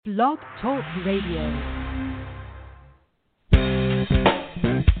Blog Talk Radio.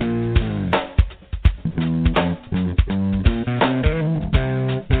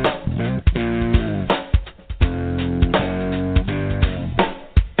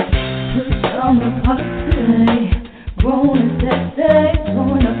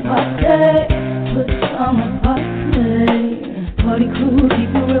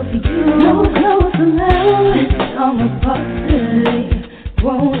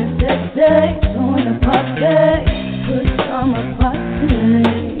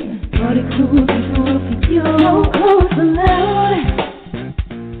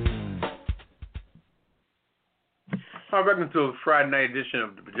 Welcome to a Friday night edition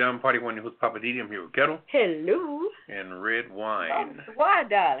of the Pajama Party. One who's Papa Didi. I'm here with Kettle. Hello. And Red Wine. Oh, why,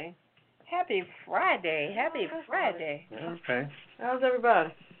 darling? Happy Friday. Happy Friday. Okay. How's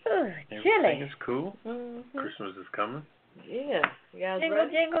everybody? Everything Chilly. is cool. Mm-hmm. Christmas is coming. Yeah. You guys Jingle,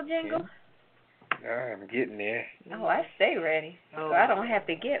 ready? jingle, jingle. I'm getting there. Oh, I stay ready. Oh. So I don't have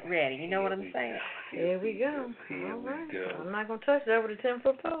to get ready. You know what I'm saying? Here we go. Here All right. we go. I'm not going to touch that with a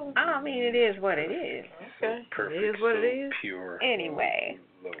 10-foot pole. I mean, it is what it is. Okay. Perfect. It is what it is. Pure. Anyway.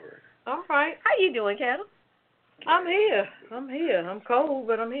 Lord. All right. How you doing, Cattle? I'm here. I'm cold,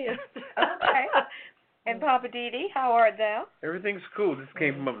 but I'm here. Okay. And Papa Didi, how art thou? Everything's cool. Just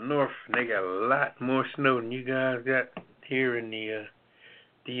came from up north, and they got a lot more snow than you guys got here in the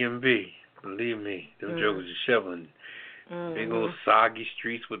DMV. Believe me, them jokers are shoveling. Big old soggy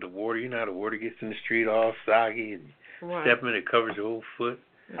streets with the water. You know how the water gets in the street all soggy and step in it covers your whole foot.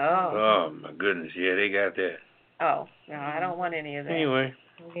 Oh my goodness, yeah, they got that. Oh, no, I don't want any of that. Anyway.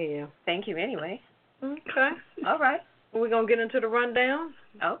 Yeah. Thank you anyway. Okay. All right. We're going to get into the rundown.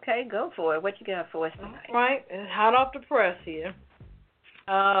 Okay, go for it. What you got for us tonight? All right. Hot off the press here.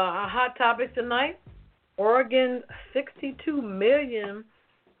 Our hot topics tonight. Oregon's $62 million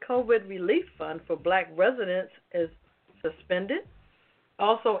COVID relief fund for black residents is suspended.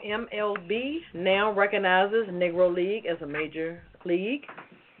 Also, MLB now recognizes Negro League as a major league.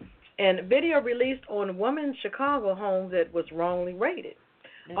 And video released on women's Chicago home that was wrongly rated.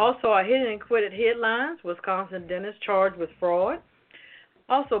 Also, our hidden and quitted headlines. Wisconsin dentist charged with fraud.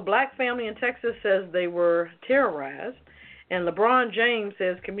 Also, black family in Texas says they were terrorized. And LeBron James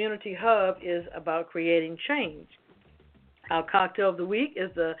says Community Hub is about creating change. Our cocktail of the week is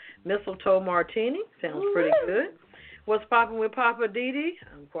the mistletoe martini. Sounds pretty good. What's popping with Papa Didi?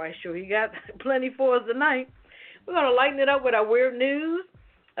 I'm quite sure he got plenty for us tonight. We're going to lighten it up with our weird news.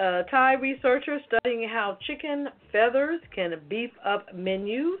 Thai researchers studying how chicken feathers can beef up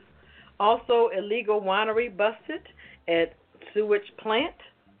menus. Also, illegal winery busted at sewage plant.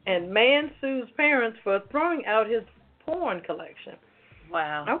 And man sues parents for throwing out his porn collection.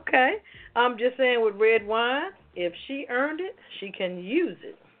 Wow. Okay. I'm just saying with red wine, if she earned it, she can use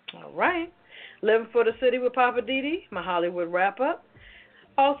it. All right. Living for the City with Papa Didi, my Hollywood wrap-up.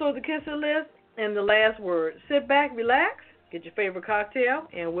 Also, the kisser list and the last word. Sit back, relax, get your favorite cocktail,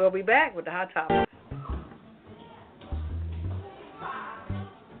 and we'll be back with the hot topics.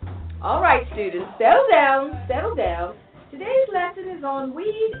 All right, students, settle down, settle down. Today's lesson is on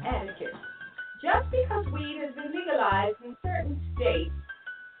weed etiquette. Just because weed has been legalized in certain states,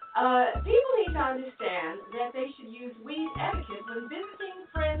 people need to understand that they should use weed etiquette when visiting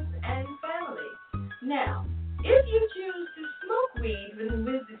friends and family. Now, if you choose to smoke weed when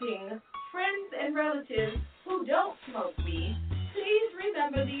visiting friends and relatives who don't smoke weed, please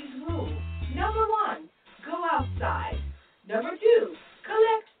remember these rules. Number 1, go outside. Number 2,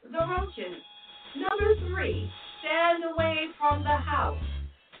 collect the roaches. Number 3, stand away from the house.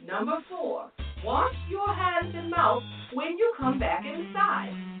 Number 4, wash your hands and mouth when you come back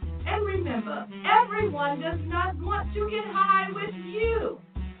inside. And remember, everyone does not want to get high with you.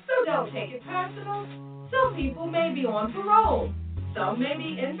 So don't take it personal. Some people may be on parole. Some may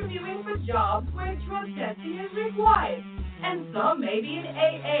be interviewing for jobs where drug testing is required. And some may be in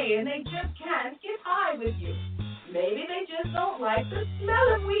AA and they just can't get high with you. Maybe they just don't like the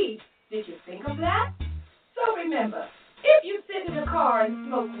smell of weed. Did you think of that? So remember, if you sit in a car and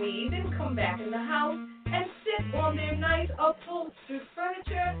smoke weed and come back in the house and sit on their nice upholstered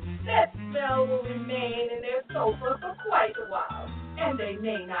furniture, that smell will remain in their sofa for quite a while, and they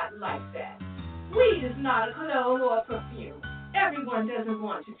may not like that. Weed is not a cologne or a perfume. Everyone doesn't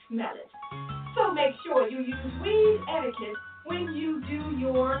want to smell it. So make sure you use weed etiquette when you do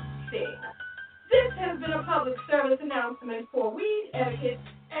your thing. This has been a public service announcement for weed etiquette,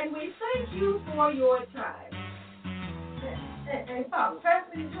 and we thank you for your time. Hey, Papa, what are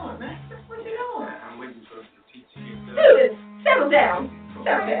you doing, man? What you doing? I'm waiting for the teacher to get Students, settle down.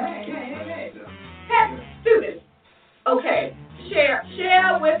 Settle down. Hey. Hey, students. Okay,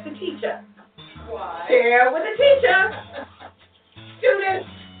 Share with the teacher. Why? Share with the teacher. Students,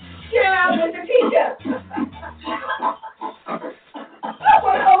 share with the teacher.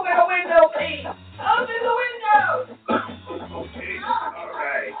 Someone open the window, please. Open the window. Okay, all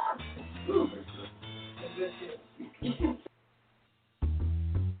right.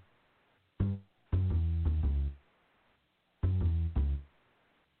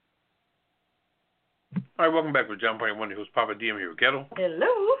 All right, welcome back with John Point One. Who's Papa DM here with Kettle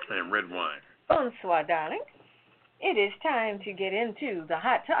Hello. and Red Wine. Bonsoir, darling. It is time to get into the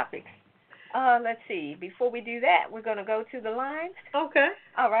hot topics. Let's see. Before we do that, we're going to go to the lines. Okay.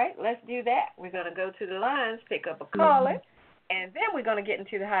 All right, let's do that. We're going to go to the lines, pick up a caller, and then we're going to get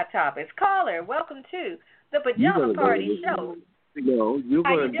into the hot topics. Caller, welcome to the Pajama Party Show. You're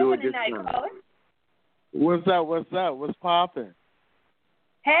How going you to do doing it this tonight, time. caller? What's up? What's popping?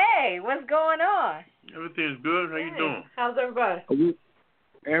 Hey, what's going on? Everything's good. How you doing? How's everybody?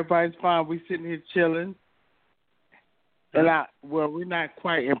 Everybody's fine. We sitting here chilling. And we're not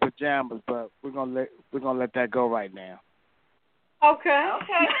quite in pajamas, but we're gonna let that go right now. Okay.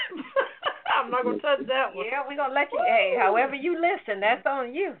 I'm not gonna touch that one. Yeah, we're gonna let you. Hey, however you listen, that's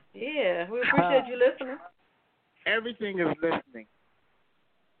on you. Yeah, we appreciate you listening. Everything is listening.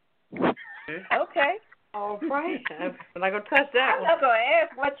 Okay. All right. I'm not gonna touch that I'm one. not gonna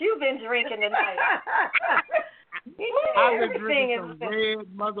ask what you've been drinking tonight. I've been Everything drinking some red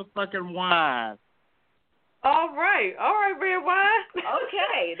motherfucking wine. All right, red wine.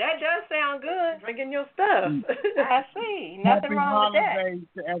 Okay, that does sound good. Drinking your stuff. I see. Nothing wrong with that. Happy holidays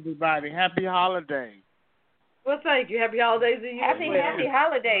to everybody. Happy holidays. Well, thank you. Happy holidays to you. Happy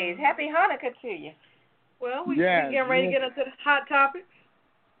holidays. Happy Hanukkah to you. Well, we Yes, getting ready to get into the hot topics.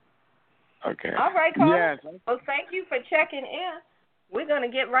 Okay. All right, caller. Yes. Well, thank you for checking in. We're going to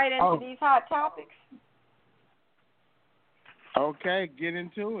get right into these hot topics. Okay, get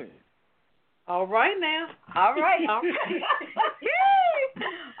into it. All right now. All right. All right.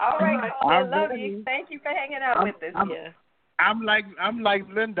 All right, caller. I'm Love ready. you. Thank you for hanging out with us. I'm like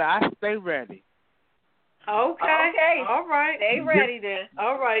Linda. I stay ready. Okay. All right. Stay ready then.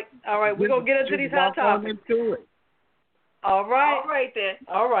 All right. We're going to get into these hot topics. Into it. All right. All right then.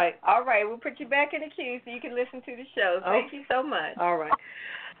 All right. All right. We'll put you back in the queue so you can listen to the show. Thank you so much. All right.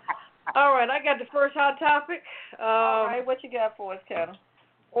 All right. I got the first hot topic. All right. What you got for us, Kettle?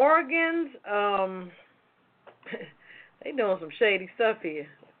 Oregon's, they doing some shady stuff here.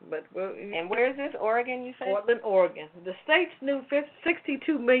 But and where is this? Oregon, you said? Portland, Oregon. The state's new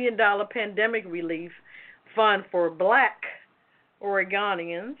 $62 million pandemic relief fund for black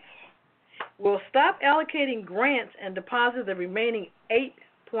Oregonians will stop allocating grants and deposit the remaining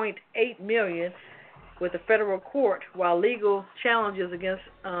 $8.8 million with the federal court while legal challenges against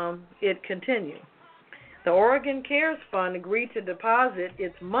it continue. The Oregon Cares Fund agreed to deposit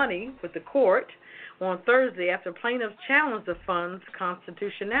its money with the court on Thursday after plaintiffs challenged the fund's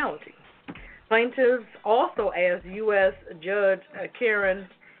constitutionality. Plaintiffs also asked U.S. Judge Karen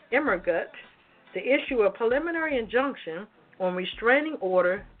Emmergut to issue a preliminary injunction on restraining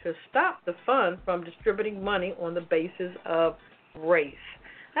order to stop the fund from distributing money on the basis of race.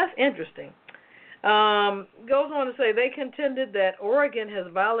 That's interesting. Goes on to say they contended that Oregon has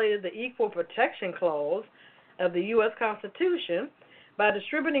violated the Equal Protection Clause of the U.S. Constitution by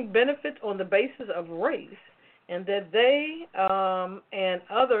distributing benefits on the basis of race, and that they and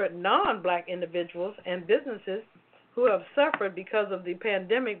other non-black individuals and businesses who have suffered because of the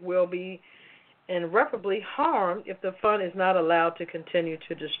pandemic will be irreparably harmed if the fund is not allowed to continue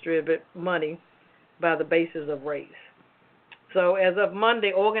to distribute money by the basis of race. So as of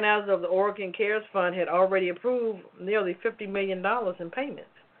Monday, organizers of the Oregon Cares Fund had already approved nearly $50 million in payments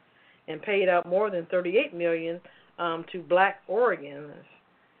and paid out more than $38 million to black Oregonians,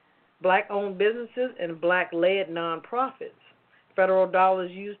 black-owned businesses, and black-led nonprofits. Federal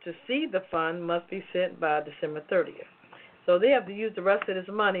dollars used to seed the fund must be sent by December 30th. So they have to use the rest of this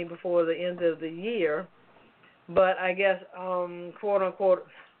money before the end of the year. But I guess, quote-unquote,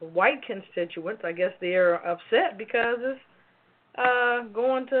 white constituents, I guess they're upset because it's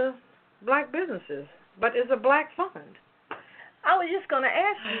going to black businesses. But it's a black fund. I was just going to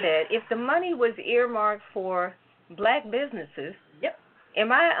ask you that. If the money was earmarked for black businesses, yep.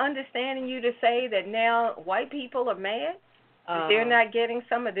 Am I understanding you to say that now white people are mad that they're not getting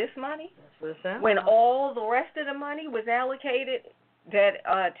some of this money? When all the rest of the money was allocated to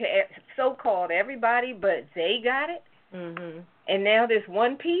so-called everybody, but they got it? Mm-hmm. And now this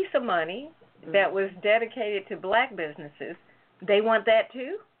one piece of money that was dedicated to black businesses, they want that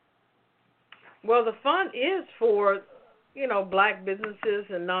too? Well, the fund is for, black businesses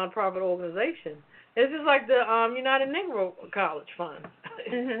and nonprofit organizations. It's just like the United Negro College Fund.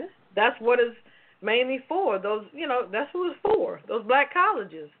 Mhm. That's what it's mainly for. Those, that's who it's for. Those black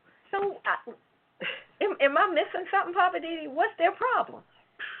colleges. So, am I missing something, Papa Didi? What's their problem?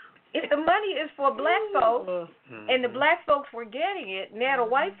 If the money is for black folks and the black folks were getting it, now the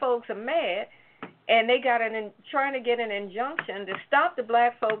white folks are mad, and they got trying to get an injunction to stop the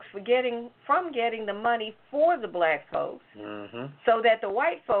black folks from getting the money for the black folks, so that the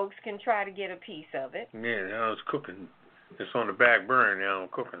white folks can try to get a piece of it. Yeah, now it's cooking. It's on the back burner now.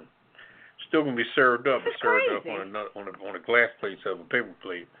 Cooking. Still gonna be served up. It's served up on a glass plate instead of a paper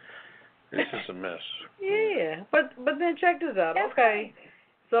plate. It's just a mess. Yeah, but then check this out. That's okay. Crazy.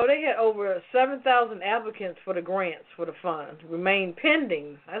 So they had over 7,000 applicants for the grants for the fund. Remain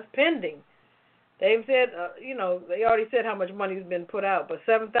pending. That's pending. They've said, they already said how much money has been put out, but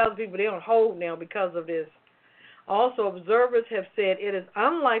 7,000 people, they're on hold now because of this. Also, observers have said it is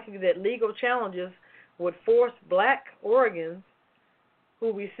unlikely that legal challenges would force black Oregons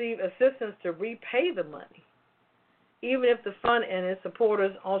who receive assistance to repay the money, even if the fund and its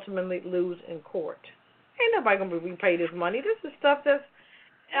supporters ultimately lose in court. Ain't nobody going to repay this money. This is stuff that's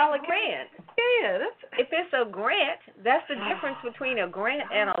grant. Yeah, if it's a grant, that's the difference between a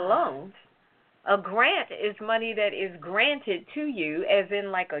grant and a loan. A grant is money that is granted to you, as in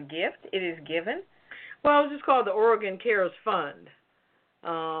like a gift. It is given. Well, it's just called the Oregon Cares Fund,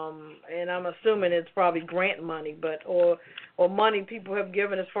 and I'm assuming it's probably grant money, or money people have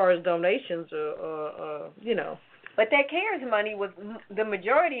given as far as donations, or. But that CARES money the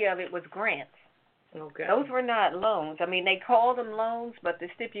majority of it was grants. Okay. Those were not loans. I mean, they called them loans, but the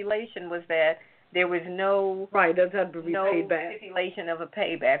stipulation was that there was no doesn't have to be paid back. Stipulation of a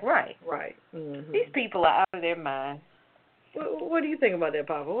payback. Right. Right. Mm-hmm. These people are out of their mind. What do you think about that,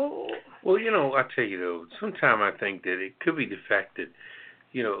 Papa? Well, I tell you though, sometimes I think that it could be the fact that,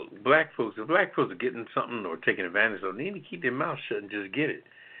 if black folks are getting something or taking advantage of it, they need to keep their mouth shut and just get it,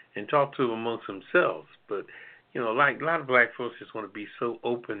 and talk to them amongst themselves. But like a lot of black folks just want to be so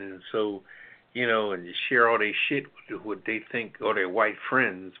open and so. And just share all their shit with what they think are their white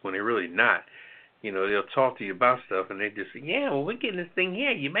friends when they're really not. They'll talk to you about stuff and they just say, yeah, well, we're getting this thing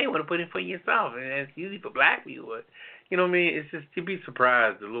here. You may want to put it for yourself. And it's usually for black people. You know what I mean? It's just to be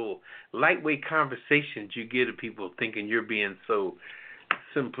surprised, the little lightweight conversations you get of people thinking you're being so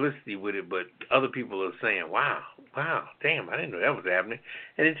simplicity with it, but other people are saying, wow, damn, I didn't know that was happening.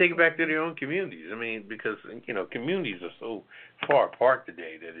 And they take it back to their own communities. I mean, because, communities are so far apart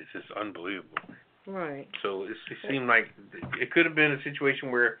today that it's just unbelievable. Right. So it seemed like it could have been a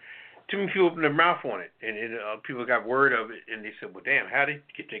situation where too many people opened their mouth on it, and people got word of it, and they said, well, damn, how did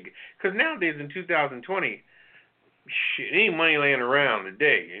you get it? Because nowadays in 2020, shit, ain't money laying around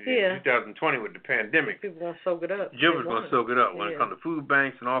today. In 2020 with the pandemic. People going to soak it up. Jibber's going to soak it up. When it comes to food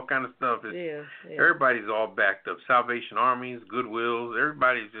banks and all kind of stuff, everybody's all backed up. Salvation Armies, Goodwills,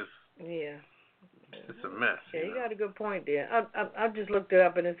 everybody's just... Yeah. It's a mess. Yeah, you got a good point there. I've just looked it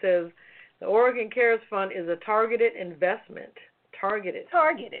up, and it says the Oregon Cares Fund is a targeted investment. Targeted,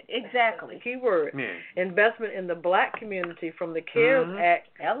 exactly. Key word. Yeah. Investment in the black community from the CARES Act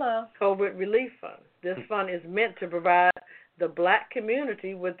COVID Relief Fund. This fund is meant to provide the black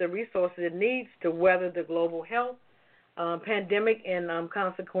community with the resources it needs to weather the global health pandemic and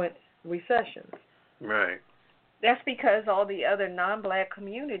consequent recessions. Right. That's because all the other non-black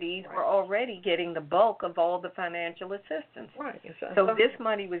communities were already getting the bulk of all the financial assistance. Right. So this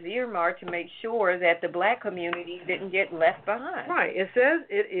money was earmarked to make sure that the black community didn't get left behind. Right. It says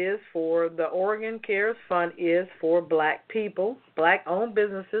it is for the Oregon Cares Fund is for black people, black-owned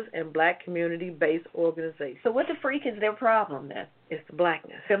businesses, and black community-based organizations. So what the freak is their problem then? It's the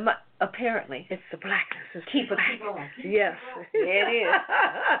blackness. Apparently. It's the blackness. It's keep it going. Yes. Yeah, it is.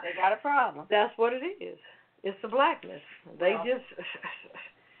 They got a problem. That's what it is. It's the blackness. They just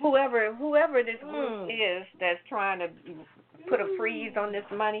whoever this group is that's trying to put a freeze on this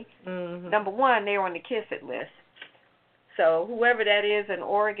money. Number one, they're on the kiss it list. So whoever that is in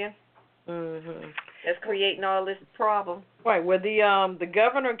Oregon, that's creating all this problem. Right. Well, the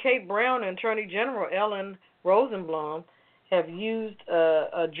Governor Kate Brown and Attorney General Ellen Rosenblum have used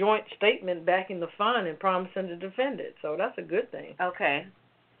a joint statement backing the fund and promising to defend it. So that's a good thing. Okay.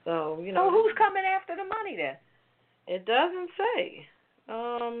 So, So who's coming after the money then? It doesn't say.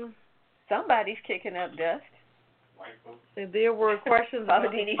 Somebody's kicking up dust. White folks. There were questions about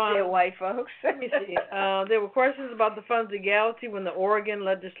the fund. White folks. Let me see. There were questions about the fund's legality when the Oregon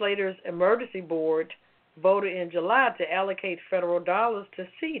Legislators Emergency Board voted in July to allocate federal dollars to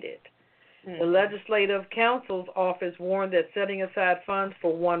seed it. The Legislative Council's office warned that setting aside funds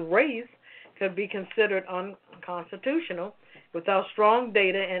for one race could be considered unconstitutional without strong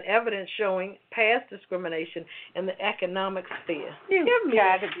data and evidence showing past discrimination in the economic sphere. You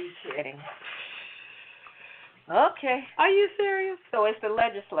gotta be kidding. Okay. Are you serious? So it's the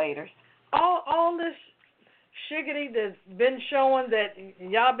legislators. All this shiggity that's been showing that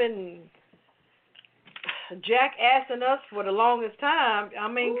y'all been jackassing us for the longest time. I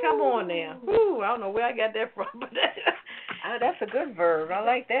mean, come on now. Ooh, I don't know where I got that from, but that's a good verb. I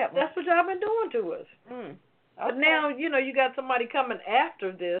like that one. That's what y'all been doing to us. Okay. But now, you got somebody coming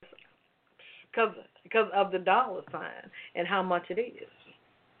after this because of the dollar sign and how much it is.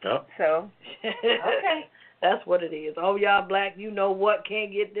 Yep. So, okay. That's what it is. Oh, y'all black, you know what,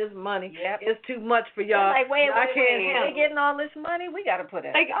 can't get this money. Yep. It's too much for y'all. Like, wait, they getting all this money? We got to put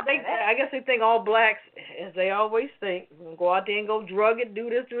it. I guess they think all blacks, as they always think, go out there and go drug it, do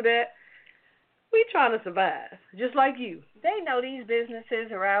this, do that. We trying to survive, just like you. They know these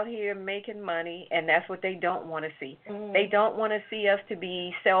businesses are out here making money, and that's what they don't want to see. They don't want to see us to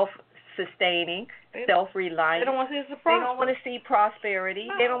be self-sustaining, self-reliant. They don't want to see us to prosper. They don't want to see prosperity.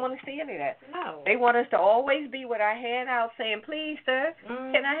 No. They don't want to see any of that. No. They want us to always be with our hand out saying, please, sir,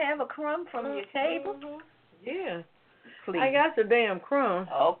 can I have a crumb from your table? Yeah. Please. I got the damn crumb.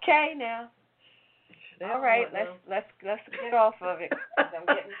 Okay, now. All right, let's get off of it.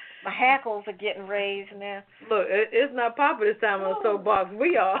 My hackles are getting raised now. Look, it's not Papa this time on the soapbox.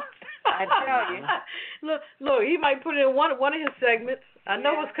 We are. I tell you. Look, he might put it in one of his segments. I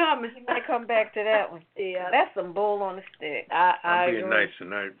know what's coming. He might come back to that one. Yeah, that's some bull on the stick. I'm being nice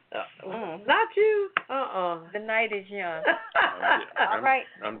tonight. Not you. The night is young. All right.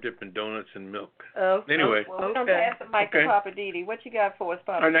 I'm dipping donuts in milk. Anyway. Well, we're going to pass the mic to Papa Didi. What you got for us,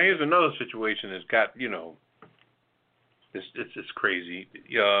 Papa? All right, now here's another situation that's got, it's crazy.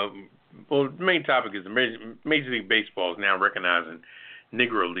 Well, the main topic is Major League Baseball is now recognizing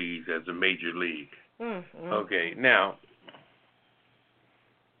Negro leagues as a major league. Okay, now,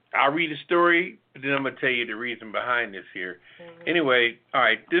 I'll read the story, but then I'm going to tell you the reason behind this here. Anyway, all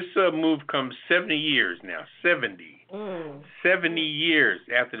right, this move comes 70 years now, 70 years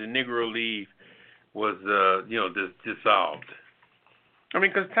after the Negro League was, dissolved. I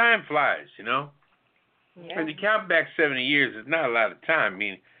mean, because time flies, Yeah. And to count back 70 years is not a lot of time. I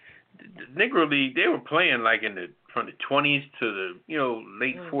mean, the Negro League, they were playing like from the 20s to the,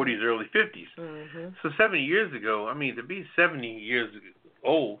 late 40s, early 50s. So 70 years ago, I mean, to be 70 years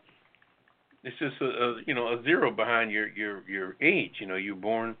old, it's just a zero behind your age. You were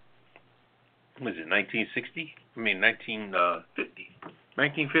born, was it 1960? I mean 1950.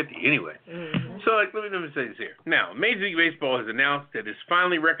 1950. Anyway, so let me say this here. Now, Major League Baseball has announced that it's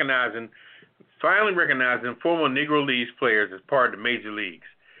finally recognizing former Negro Leagues players as part of the major leagues.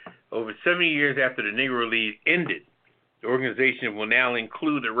 Over 70 years after the Negro League ended, the organization will now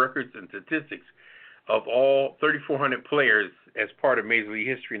include the records and statistics of all 3,400 players as part of Major League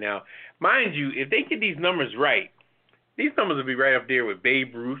history. Now, mind you, if they get these numbers right, these numbers will be right up there with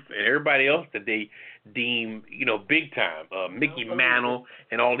Babe Ruth and everybody else that they deem, big time. Mickey Mantle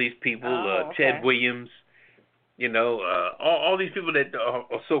and all these people, Ted Williams, all these people that are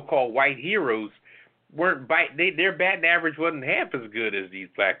so-called white heroes their batting average wasn't half as good as these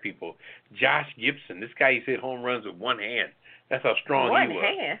black people. Josh Gibson, this guy used to hit home runs with one hand. That's how strong he was.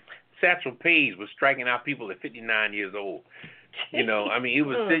 One hand? Satchel Paige was striking out people at 59 years old. I mean, it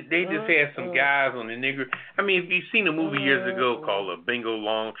was they just had some guys on the Negro. I mean, if you've seen a movie years ago called Bingo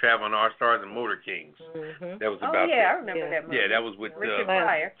Long, Traveling All-Stars and Motor Kings, that was about I remember that movie. Yeah, that was with Richard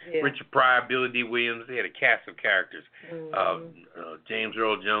Pryor. Richard Pryor, Billy D. Williams. They had a cast of characters. James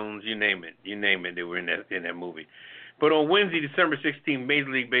Earl Jones, you name it, they were in that movie. But on Wednesday, December 16th, Major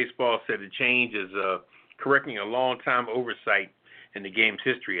League Baseball said the change is correcting a long-time oversight in the game's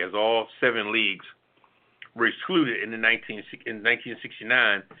history, as all 7 leagues were excluded in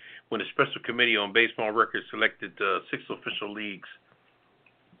 1969 when the Special Committee on Baseball Records selected 6 official leagues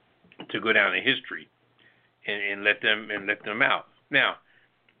to go down in history and let them out. Now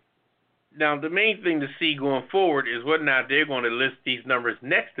the main thing to see going forward is whether or not they're going to list these numbers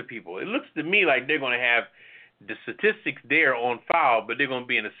next to people. It looks to me like they're going to have the statistics there on file, but they're going to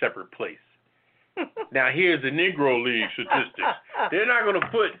be in a separate place. Now here's the Negro League statistics. They're not going to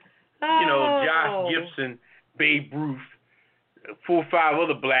put Josh Gibson, Babe Ruth, 4 or 5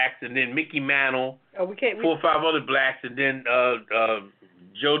 other blacks, and then Mickey Mantle, 4 or 5 other blacks, and then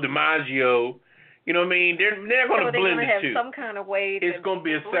Joe DiMaggio. You know what I mean? They're going to blend the two. They're going to have some kind of way it's going to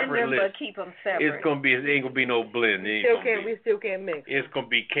be a separate list. But keep them separate. It ain't going to be no blend. We still can't mix. It's going to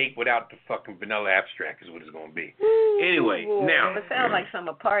be cake without the fucking vanilla abstract is what it's going to be. Ooh, anyway, now. It sounds like some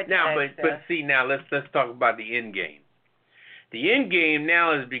apartheid now, stuff. but see, now let's talk about the end game. The end game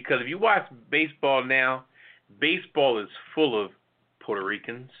now is because if you watch baseball now, baseball is full of Puerto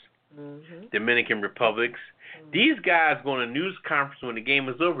Ricans, Dominican Republics. These guys go on a news conference when the game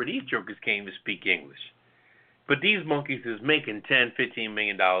is over. These jokers can't even speak English. But these monkeys is making $10, $15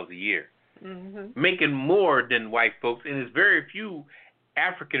 million a year. Making more than white folks. And there's very few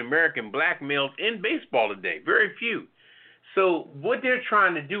African-American black males in baseball today. Very few. So what they're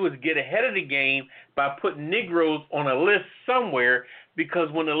trying to do is get ahead of the game by putting Negroes on a list somewhere,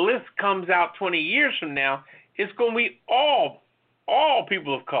 because when the list comes out 20 years from now, it's going to be all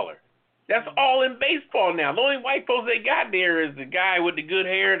people of color. That's all in baseball now. The only white folks they got there is the guy with the good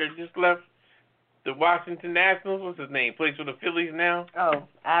hair that just left the Washington Nationals. What's his name? Plays for the Phillies now? Oh,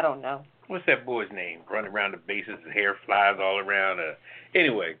 I don't know. What's that boy's name? Running around the bases, his hair flies all around.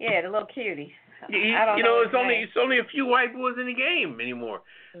 Anyway. Yeah, the little cutie. It's only a few white boys in the game anymore.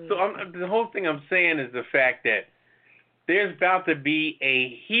 So the whole thing I'm saying is the fact that there's about to be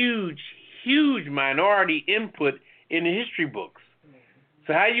a huge minority input in the history books.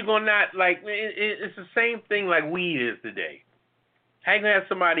 So how you gonna not, like, it's the same thing like weed is today. How you gonna have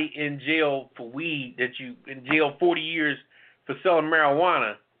somebody in jail for weed that you in jail 40 years for selling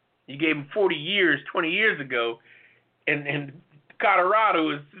marijuana? You gave him 40 years 20 years ago, and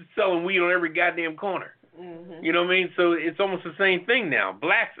Colorado is selling weed on every goddamn corner. You know what I mean? So it's almost the same thing now.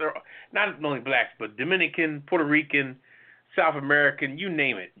 Blacks are not only blacks, but Dominican, Puerto Rican, South American, you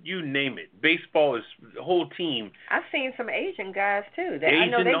name it. Baseball is the whole team. I've seen some Asian guys too. I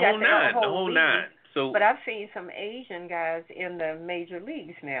know they got the whole nine. So, but I've seen some Asian guys in the major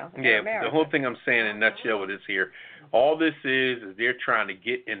leagues now. Yeah, the whole thing I'm saying in a nutshell with this here, all this is they're trying to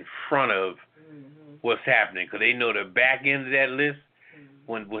get in front of what's happening, because they know the back end of that list.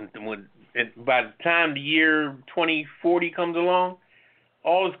 And by the time the year 2040 comes along,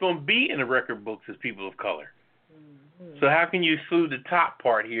 all it's going to be in the record books is people of color. So how can you exclude the top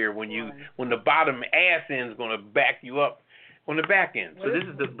part here when the bottom ass end is going to back you up on the back end? So this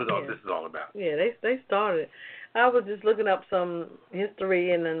is what this is all about. Yeah, they started. I was just looking up some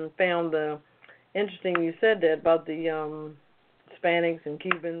history and then found interesting you said that about the Hispanics and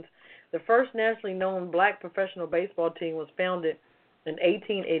Cubans. The first nationally known black professional baseball team was founded in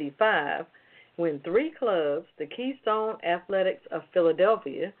 1885 when three clubs, the Keystone Athletics of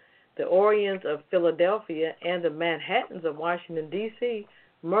Philadelphia, the Orions of Philadelphia, and the Manhattans of Washington, D.C.,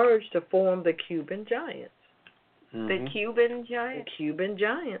 merged to form the Cuban Giants. The Cuban Giants? The Cuban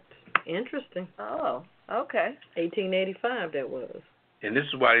Giants. Interesting. Oh, okay. 1885 that was. And this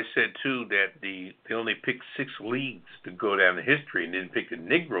is why they said, too, that they only picked 6 leagues to go down the history and didn't pick the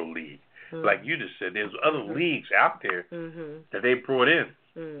Negro League. Like you just said, there's other leagues out there that they brought in,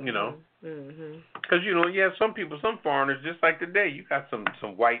 you know. Because, you have some people, some foreigners, just like today, you got some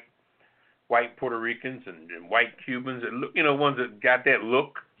white Puerto Ricans and white Cubans that look, ones that got that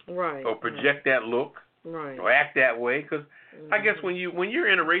look, right, or project that look, right, or act that way. Because I guess when you're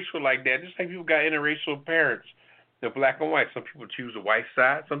interracial like that, just like people got interracial parents, they're black and white. Some people choose the white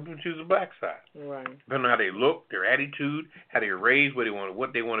side, some people choose the black side. Right. Depending on how they look, their attitude, how they're raised,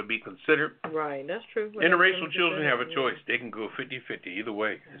 what they want to be considered. Right, that's true. Interracial children have a choice. They can go 50-50 either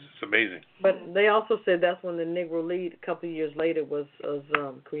way. It's amazing. But they also said that's when the Negro League a couple of years later was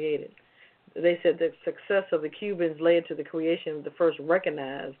created. They said the success of the Cubans led to the creation of the first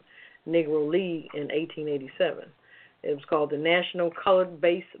recognized Negro League in 1887. It was called the National Colored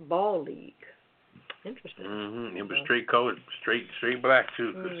Baseball League. Interesting. It was straight colored, straight black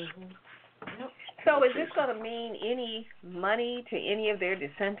too. Yep. So is this going to mean any money to any of their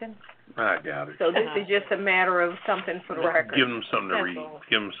descendants? I doubt it. So this is just a matter of something for the record. Give them something to read.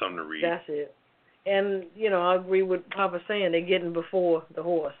 Give them something to read. That's it. And, I agree with Papa saying they're getting before the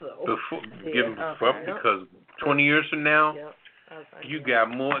horse, though. Because 20 years from now, you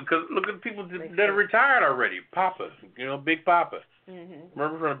got more. Because look at the people that are retired already. Papa, Big Papa.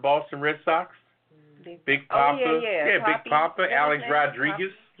 Remember from the Boston Red Sox? Big Papa. Big Papa, Alex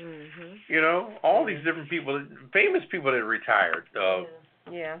Rodriguez. All these different people, famous people that retired.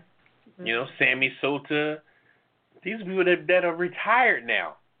 Sammy Sosa. These are people that are retired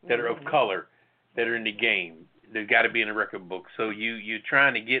now, that are of color, that are in the game. They've got to be in the record book. So you're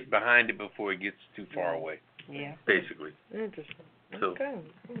trying to get behind it before it gets too far away. Yeah. Basically. Interesting. So. Okay.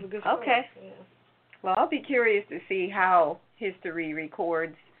 Okay. Yeah. Well, I'll be curious to see how history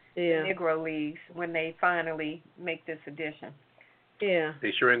records Negro Leagues when they finally make this addition. Yeah.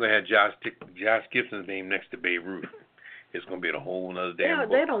 They sure ain't going to have Josh Gibson's name next to Babe Ruth. It's going to be a whole other damn book.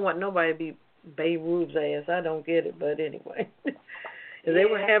 They don't want nobody to be Babe Ruth's ass. I don't get it, but anyway. They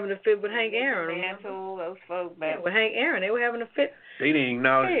were having a fit with Hank Aaron. Mantle, those folks. With Hank Aaron, they were having a fit. They didn't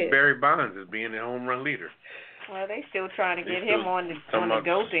acknowledge Barry Bonds as being the home run leader. Well, they still trying to get him on the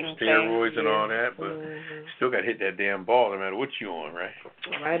doping steroids thing. And all that, but still got to hit that damn ball no matter what you on, right?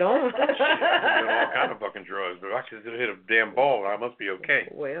 Right on. Shit, I'm doing all kind of fucking drugs, but if I can still hit a damn ball, I must be okay.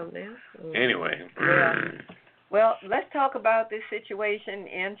 Well, now. Anyway. Well, let's talk about this situation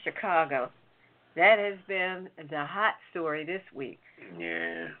in Chicago. That has been the hot story this week.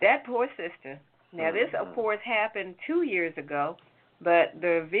 Yeah. That poor sister. Now, this, of course, happened 2 years ago, but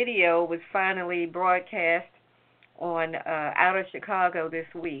the video was finally broadcast on out of Chicago this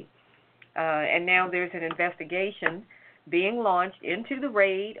week. And now there's an investigation being launched into the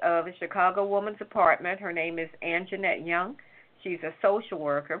raid of a Chicago woman's apartment. Her name is Anjanette Young. She's a social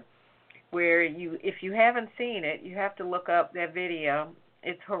worker. Where if you haven't seen it, you have to look up that video.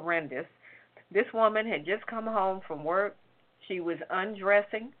 It's horrendous. This woman had just come home from work. She was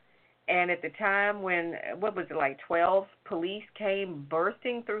undressing, and at the time when, 12 police came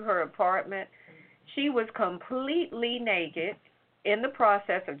bursting through her apartment, she was completely naked in the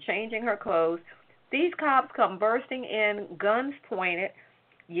process of changing her clothes. These cops come bursting in, guns pointed,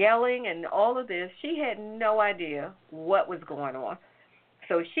 yelling and all of this. She had no idea what was going on.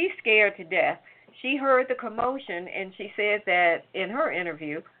 So she's scared to death. She heard the commotion, and she said that in her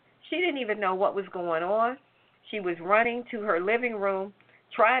interview, she didn't even know what was going on. She was running to her living room,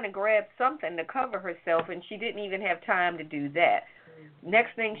 trying to grab something to cover herself, and she didn't even have time to do that.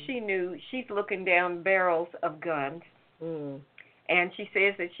 Next thing she knew, she's looking down barrels of guns, and she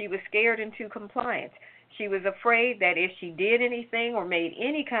says that she was scared into compliance. She was afraid that if she did anything or made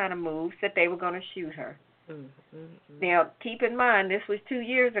any kind of moves, that they were going to shoot her. Now, keep in mind, this was 2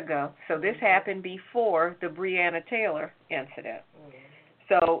 years ago, so this happened before the Breonna Taylor incident.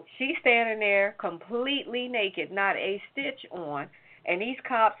 So she's standing there completely naked, not a stitch on, and these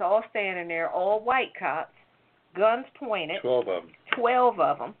cops all standing there, all white cops, guns pointed. 12 of them. 12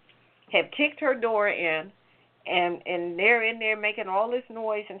 of them have kicked her door in, and they're in there making all this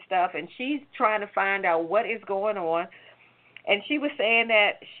noise and stuff, and she's trying to find out what is going on. And she was saying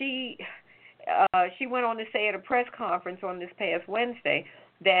that she went on to say at a press conference on this past Wednesday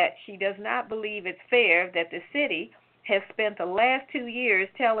that she does not believe it's fair that the city has spent the last 2 years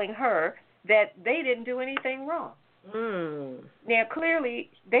telling her that they didn't do anything wrong. Now,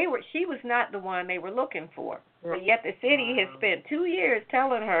 clearly, she was not the one they were looking for. But yet the city has spent 2 years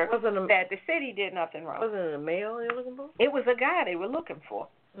telling her that the city did nothing wrong. Wasn't it a male they were looking for? It was a guy they were looking for.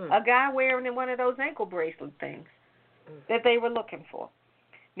 A guy wearing one of those ankle bracelet things that they were looking for.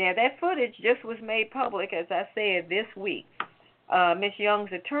 Now, that footage just was made public, as I said, this week. Ms.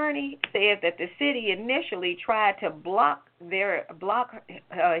 Young's attorney said that the city initially tried to block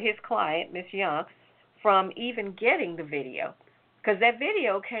his client, Ms. Young, from even getting the video, because that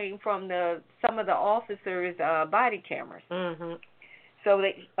video came from some of the officers' body cameras. So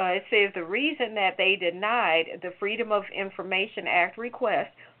it says the reason that they denied the Freedom of Information Act request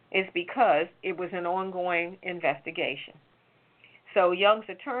is because it was an ongoing investigation. So Young's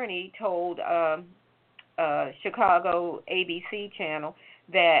attorney told Chicago ABC channel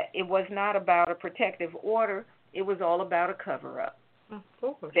that it was not about a protective order, it was all about a cover-up.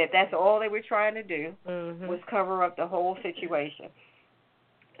 That's all they were trying to do was cover up the whole situation.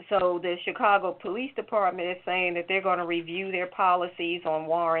 So the Chicago Police Department is saying that they're going to review their policies on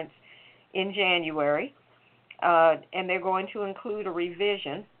warrants in January, and they're going to include a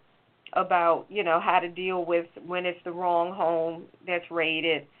revision about, how to deal with when it's the wrong home that's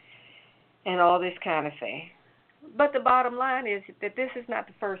raided and all this kind of thing. But the bottom line is that this is not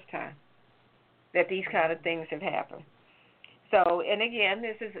the first time that these kind of things have happened. So, and again,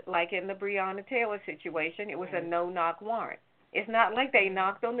 this is like in the Breonna Taylor situation, it was a no-knock warrant. It's not like they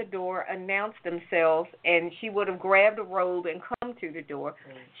knocked on the door, announced themselves, and she would have grabbed a robe and come to the door.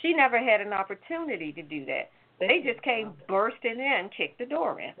 She never had an opportunity to do that. They just came bursting in, kicked the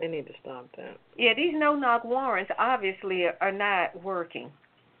door in. They need to stop that. Yeah, these no-knock warrants obviously are not working.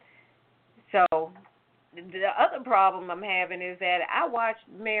 So the other problem I'm having is that I watched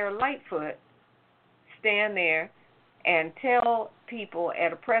Mayor Lightfoot stand there and tell people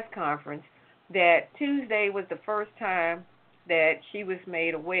at a press conference that Tuesday was the first time that she was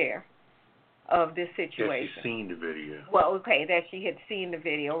made aware of this situation. That she's seen the video. Well, okay, that she had seen the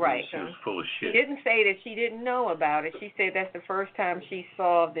video, right. She was full of shit. She didn't say that she didn't know about it. She said that's the first time she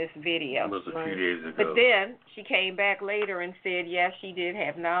saw this video. It was a few days ago. But then she came back later and said, yes, she did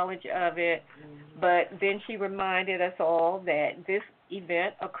have knowledge of it. But then she reminded us all that this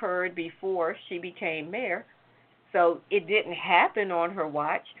event occurred before she became mayor. So it didn't happen on her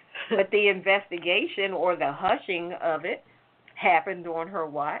watch, but the investigation or the hushing of it happened on her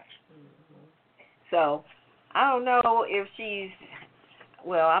watch. So I don't know if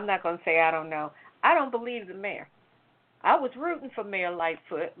I'm not going to say I don't know. I don't believe the mayor. I was rooting for Mayor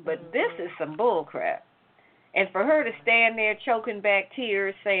Lightfoot, but this is some bull crap. And for her to stand there choking back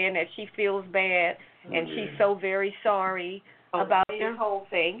tears saying that she feels bad and she's so very sorry about this whole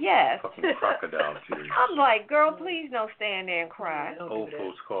thing. Yes. Fucking crocodile tears. I'm like, girl, please don't stand there and cry. Old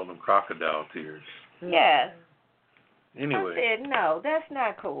folks call them crocodile tears. Yes. Anyway. I said, no, that's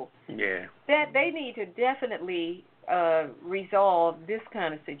not cool. Yeah. That they need to definitely resolve this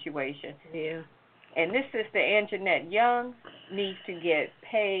kind of situation. Yeah. And this sister, Anjanette Young, needs to get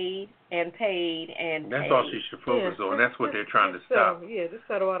paid and paid and paid. That's all she should focus on. That's what they're trying to stop. Yeah, just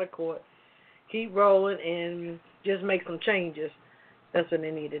settle out of court. Keep rolling and just make some changes. That's what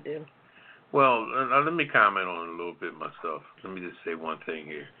they need to do. Well, let me comment on it a little bit myself. Let me just say one thing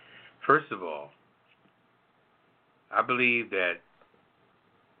here. First of all, I believe that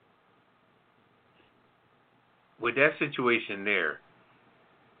with that situation there,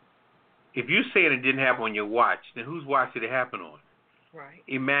 if you say it didn't happen on your watch, then whose watch did it happen on? Right.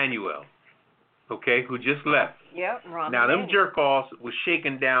 Emmanuel, okay, who just left. Yep, Ron. Now, them jerk-offs was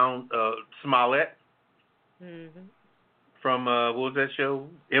shaking down Smollett from, what was that show?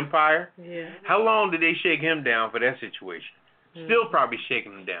 Empire? Yeah. How long did they shake him down for that situation? Still probably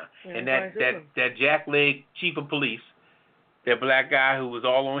shaking him down. Yeah, and that jackleg chief of police, that black guy who was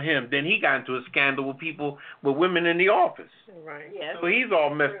all on him, then he got into a scandal with people, with women in the office. Right. Yes. So he's all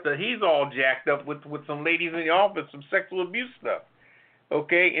messed up. He's all jacked up with some ladies in the office, some sexual abuse stuff.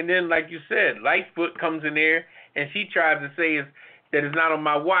 Okay? And then, like you said, Lightfoot comes in there, and she tries to say that it's not on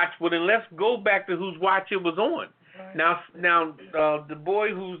my watch. Well, then let's go back to whose watch it was on. Right. Now, the boy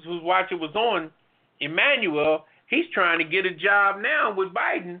whose watch it was on, Emmanuel, he's trying to get a job now with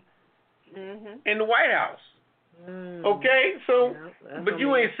Biden in the White House. Okay, so, but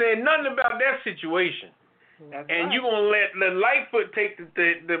you ain't saying nothing about that situation, and you gonna let Lightfoot take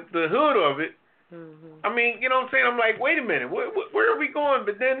the hood of it. I mean, you know what I'm saying? I'm like, wait a minute, where are we going?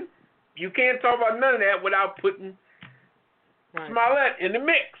 But then you can't talk about none of that without putting Smollett in the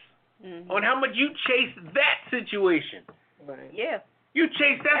mix on how much you chased that situation. Right. Yeah. You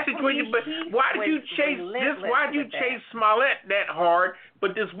chased that situation, but why did you chase this? Why did you chase Smollett that hard?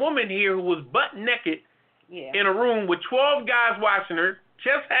 But this woman here who was butt naked in a room with 12 guys watching her,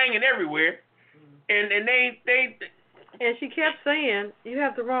 chest hanging everywhere, and they and she kept saying, "You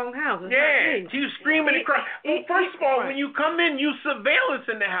have the wrong house." It's she was screaming and crying. Well, first of all, when you come in, you surveillance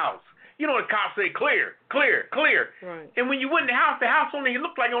in the house. You know the cops say clear, clear, clear. Right. And when you went in the house only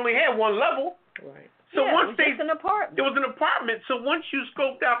looked like it only had one level. Right. So once it was an apartment. It was an apartment. So once you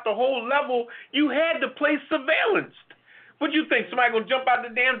scoped out the whole level, you had the place surveillanced. What do you think? Somebody gonna jump out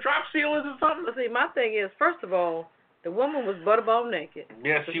the damn drop ceilings or something? See, my thing is, first of all, the woman was butterball naked.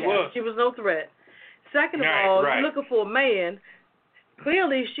 Yes, she was. She was no threat. Second of all, you're looking for a man.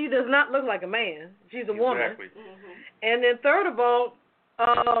 Clearly, she does not look like a man. She's a woman. Exactly. And then third of all,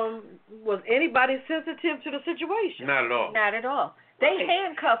 was anybody sensitive to the situation? Not at all. Not at all. They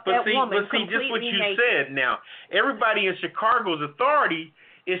handcuffed that woman completely just what you naked. said now. Everybody in Chicago's authority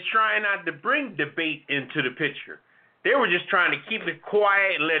is trying not to bring debate into the picture. They were just trying to keep it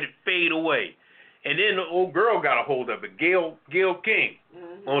quiet and let it fade away. And then the old girl got a hold of it, Gail King,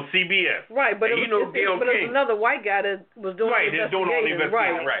 on CBS. Right, but it was another white guy that was doing the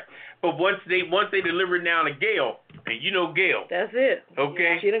investigation. Right. But once they delivered down to Gail, and you know Gail. That's it.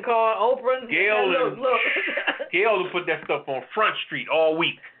 Okay. She didn't call Oprah. Look. Gail put that stuff on Front Street all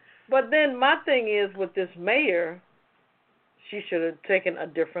week. But then my thing is with this mayor, she should have taken a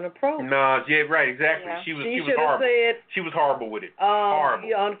different approach. No, yeah, right, exactly. Yeah. She was horrible. She was horrible with it. Horrible.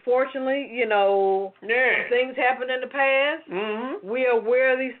 Yeah, unfortunately, things happened in the past. We are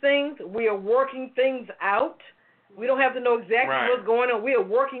aware of these things. We are working things out. We don't have to know exactly what's going on. We are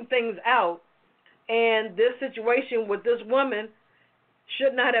working things out. And this situation with this woman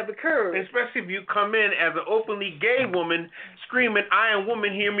should not have occurred. Especially if you come in as an openly gay woman screaming, "I am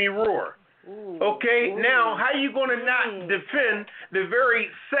woman, hear me roar." Okay, now how are you going to not defend the very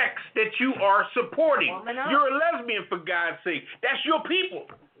sex that you are supporting? You're a lesbian, for God's sake. That's your people.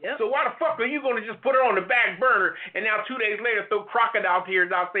 Yep. So why the fuck are you going to just put her on the back burner and now 2 days later throw crocodile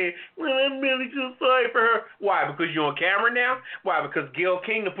tears out saying, well, I'm really so sorry for her? Why? Because you're on camera now? Why? Because Gail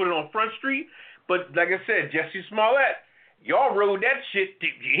King to put it on Front Street? But like I said, Jesse Smollett, y'all rode that shit.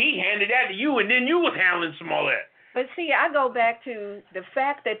 He handed that to you, and then you was handling Smollett. But see, I go back to the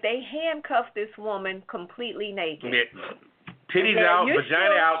fact that they handcuffed this woman completely naked. Yeah. Titties out,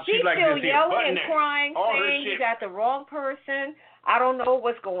 vagina out. She's like still this yelling and neck. crying, all saying you got the wrong person. I don't know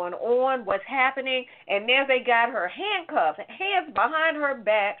what's going on, what's happening. And there they got her handcuffed, hands behind her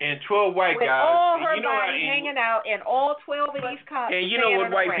back. And 12 white with guys. all her you know body hanging out, and all 12 of these cops. And you know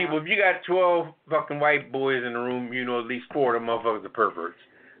what, white around. people, if you got 12 fucking white boys in the room, you know at least 4 of them motherfuckers are perverts.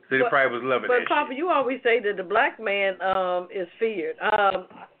 So they probably was loving that But, Papa, shit. you always say that the black man is feared.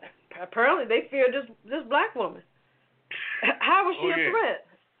 Apparently they fear this black woman. How was she a threat?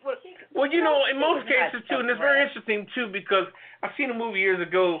 Well, you know, in most cases, too, and it's very interesting, too, because I've seen a movie years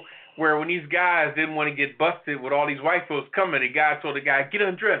ago where when these guys didn't want to get busted with all these white folks coming, the guy told the guy, get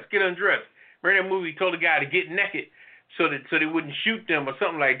undressed, get undressed. Remember that movie, he told the guy to get naked so they wouldn't shoot them or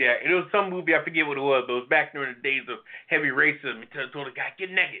something like that. It was some movie, I forget what it was, but it was back during the days of heavy racism. He told the guy, get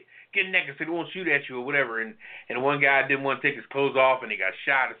naked so they won't shoot at you or whatever. And one guy didn't want to take his clothes off and he got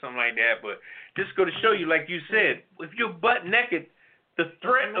shot or something like that. But just go to show you, like you said, if you're butt naked, the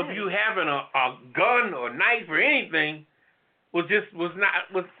threat of you having a gun or knife or anything was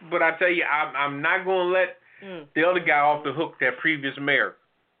not. But I tell you, I'm not going to let the other guy off the hook, that previous mayor,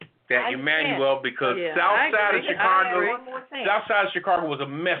 that Emmanuel, because South side of Chicago was a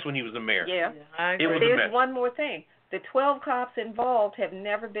mess when he was a mayor. Yeah, it was a mess. There's one more thing. The 12 cops involved have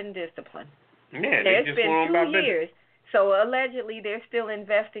never been disciplined. Yeah, There's been 2 years. So allegedly they're still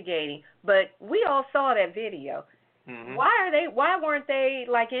investigating. But we all saw that video. Mm-hmm. Why weren't they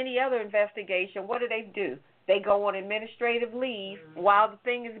like any other investigation? What do? They go on administrative leave while the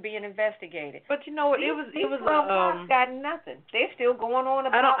thing is being investigated. But you know what? These 12 cops got nothing. They're still going on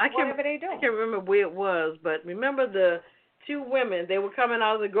about whatever they do. I can't remember where it was, but remember the 2 women, they were coming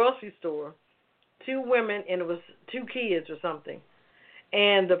out of the grocery store. 2 women, and it was 2 kids or something.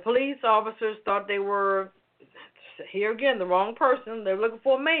 And the police officers thought they were, here again, the wrong person. They were looking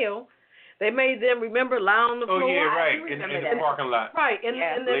for a male. They made them, remember, lie on the floor. Oh, yeah, right, in the parking lot. Right, and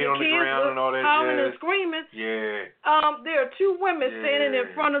the kids were hollering and screaming. Yeah. There are 2 women standing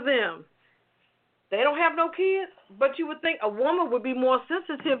in front of them. They don't have no kids, but you would think a woman would be more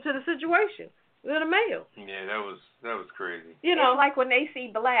sensitive to the situation than a male. Yeah, that was crazy. You know, it's like when they see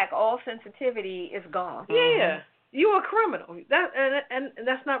black, all sensitivity is gone. Yeah. You're a criminal. And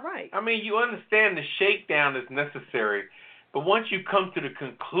that's not right. I mean, you understand the shakedown is necessary, but once you come to the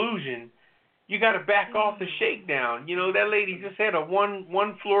conclusion, you got to back off the shakedown. You know, that lady just had a one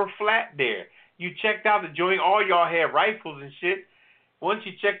floor flat there. You checked out the joint. All y'all had rifles and shit. Once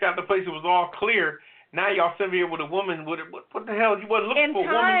you checked out the place, it was all clear. Now y'all sitting here with a woman. What the hell? You wasn't looking for a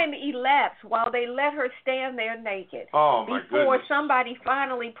woman. And time elapsed while they let her stand there naked. Oh, my before goodness. somebody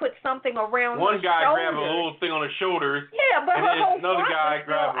finally put something around her One guy shoulders. grabbed a little thing on her shoulders. Yeah, but and her then whole another front guy was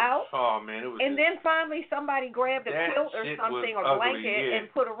grabbed still out. Oh, man. It was and then finally somebody grabbed a quilt or something or blanket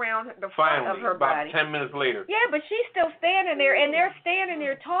and put around the front of her body. About 10 minutes later. Yeah, but she's still standing there, and they're standing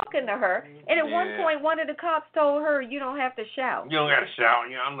there talking to her. And at one point, one of the cops told her, "You don't have to shout." You don't got to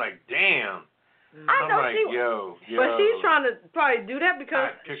shout. I'm like, damn. I know like, yo. But she's trying to probably do that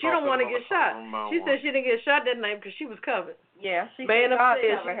because she don't want to get shot. She said she didn't get shot that night because she was covered. Yeah, she covered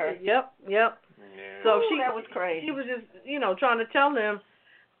her. Yep. Yeah. So that was crazy. She was just, trying to tell them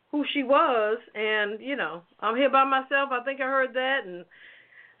who she was, and I'm here by myself. I think I heard that, and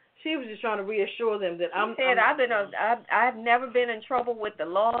she was just trying to reassure them that I've never been in trouble with the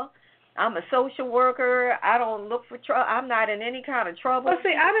law. I'm a social worker. I don't look for trouble. I'm not in any kind of trouble. Well,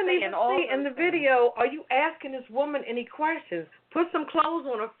 see, I didn't even see in the video, are you asking this woman any questions? Put some clothes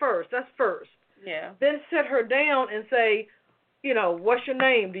on her first. That's first. Yeah. Then sit her down and say, what's your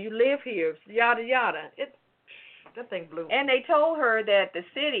name? Do you live here? Yada, yada. That thing blew. And they told her that the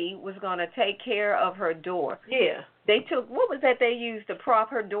city was going to take care of her door. Yeah. They took, what was that they used to prop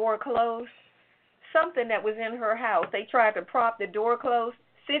her door closed? Something that was in her house. They tried to prop the door closed.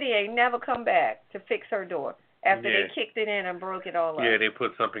 City ain't never come back to fix her door after they kicked it in and broke it all up. Yeah, they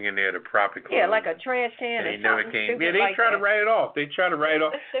put something in there to prop it closed. Yeah, like a trash can or never something came. stupid Yeah, they like try that. to write it off.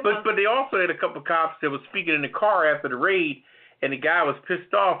 But they also had a couple of cops that was speaking in the car after the raid, and the guy was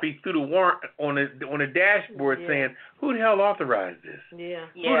pissed off. He threw the warrant on the dashboard saying, "Who the hell authorized this?" Yeah.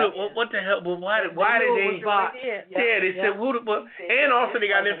 What the hell? Well, why did they? They said who? And also they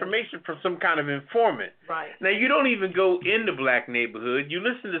got information from some kind of informant. Right. Now you don't even go in the black neighborhood. You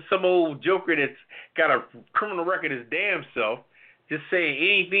listen to some old joker that's got a criminal record his damn self, just saying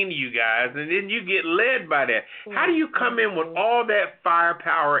anything to you guys, and then you get led by that. How do you come in with all that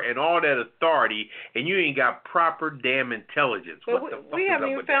firepower and all that authority, and you ain't got proper damn intelligence? But what the fuck we haven't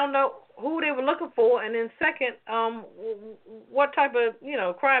even found out who they were looking for, and then second, what type of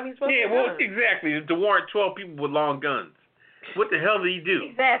crime he's supposed to do. Yeah, well, exactly. To warrant 12 people with long guns. What the hell did he do?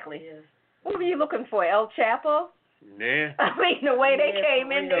 Exactly. Yeah. What were you looking for, El Chapo? Yeah. I mean, the way they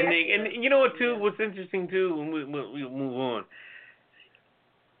came in there. And you know what, too? What's interesting, too, and we'll move on.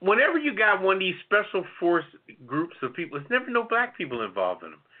 whenever you got one of these special force groups of people, there's never no black people involved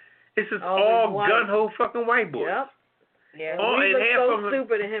in them. It's just all gun-ho fucking white boys. Yep. Yeah. We look so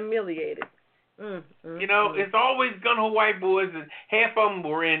stupid and humiliated. You know, it's always gun-ho white boys, and half of them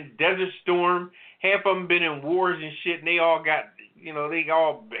were in Desert Storm, half of them been in wars and shit, and they all got, you know, they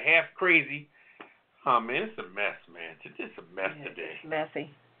all half crazy. Oh, man, it's a mess, man. It's just a mess today. It's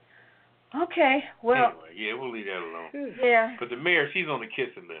messy. Okay, well. Anyway, yeah, we'll leave that alone. Yeah. But the mayor, she's on the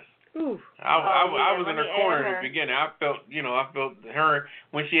kissing list. Ooh. I was in her corner at the beginning. I felt her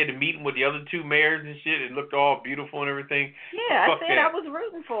when she had the meeting with the other two mayors and shit. It looked all beautiful and everything. Yeah, I said I was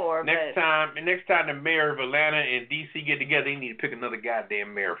rooting for her. Next time the mayor of Atlanta and D.C. get together, they need to pick another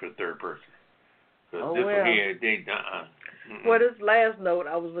goddamn mayor for the third person. Well, this last note,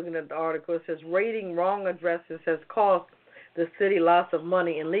 I was looking at the article. It says raiding wrong addresses has cost the city lots of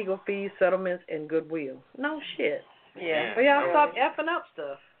money in legal fees, settlements, and goodwill. No shit. Yeah. Well, y'all stop effing up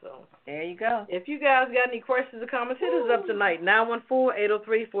stuff. So there you go. If you guys got any questions or comments, hit us up tonight,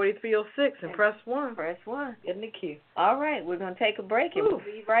 914-803-4306, and press 1. Press 1. Get in the queue. All right, we're going to take a break, and we'll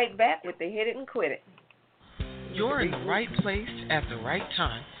be right back with the Hit It and Quit It. You're in the right place at the right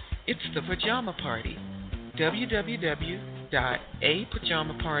time. It's the Pajama Party.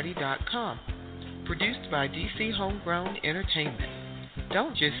 www.apajamaparty.com. Produced by DC Homegrown Entertainment.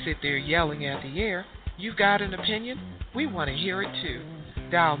 Don't just sit there yelling at the air. You've got an opinion? We want to hear it too.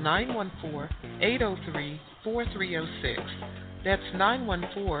 Dial 914-803-4306. That's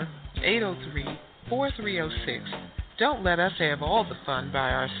 914-803-4306. Don't let us have all the fun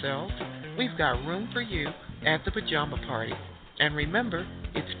by ourselves. We've got room for you at the Pajama Party. And remember,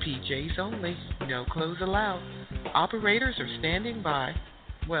 it's PJs only, no clothes allowed. Operators are standing by.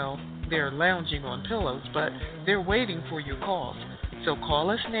 Well, they're lounging on pillows, but they're waiting for your calls. So call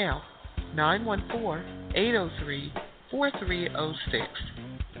us now, 914-803-4306.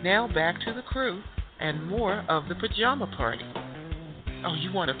 Now back to the crew and more of the Pajama Party. Oh,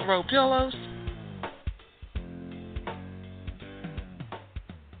 you want to throw pillows?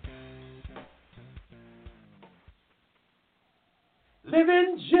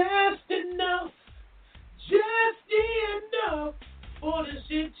 Living just enough for the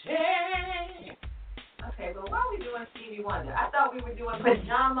city. Okay, but why are we doing Stevie Wonder? I thought we were doing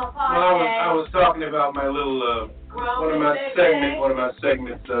Pajama Party. Well, I was talking about my little one of my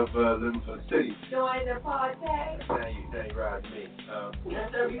segments of Living for the City. Join the party. Now you ride me.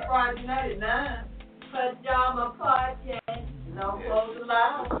 That's every Friday night at 9. Pajama Party. No clothes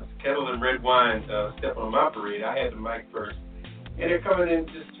allowed. Kettle and red wine step on my parade. I had the mic first. And they're coming in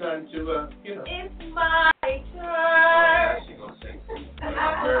just trying to, It's my turn. Yeah, she's going to sing.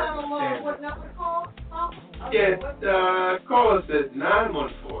 What number to call? Call us at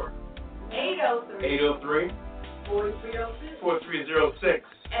 914 803 4306.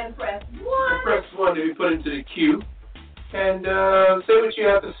 And press 1. And press 1 to be put into the queue. And say what you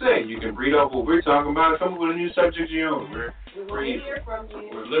have to say. You can read off what we're talking about. Come up with a new subject of your own. We're easy.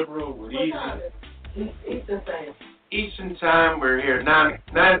 We're liberal. We're easy. Eastern time. We're here at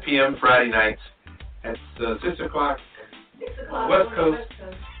 9 p.m. Friday nights. That's 6 o'clock West Coast.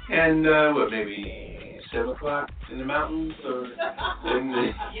 And maybe 7 o'clock in the mountains or in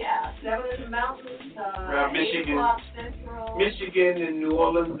the 7 in the mountains. Around Michigan, 8 o'clock Central. Michigan and New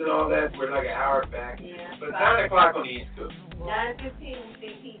Orleans and all that. We're like an hour back. Yeah, but 9 o'clock on the East Coast. 9:15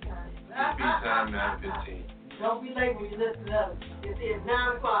 CP time. CP time 9:15. Don't be late when you listen to us. It is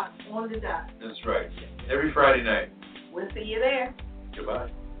 9 o'clock on the dot. That's right. Every Friday night. We'll see you there. Goodbye.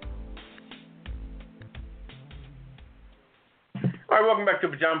 All right, welcome back to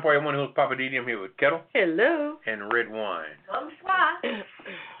Pajama Party. I'm one who's Papa Didi. I'm here with Kettle. Hello. And red wine. Come fly.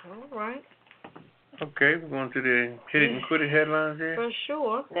 All right. Okay, we're going to the Hit It and Quit It headlines here. For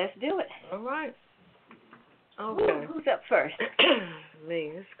sure. Let's do it. All right. Okay. Who's up first?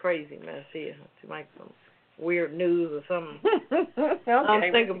 Me. It's crazy mess here. It's like some weird news or something. Okay.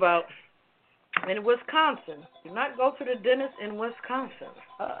 I'm thinking about in Wisconsin. Do not go to the dentist in Wisconsin.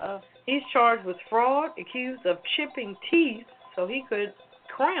 He's charged with fraud, accused of chipping teeth so he could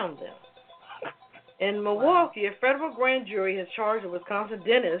crown them. In Milwaukee, a federal grand jury has charged a Wisconsin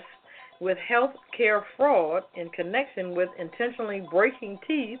dentist with health care fraud in connection with intentionally breaking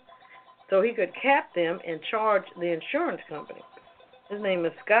teeth so he could cap them and charge the insurance company. His name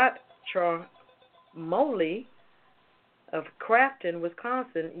is Scott Charmoli of Crafton,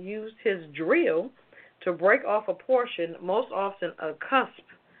 Wisconsin, used his drill to break off a portion, most often a cusp,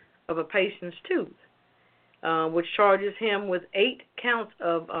 of a patient's tooth, which charges him with 8 counts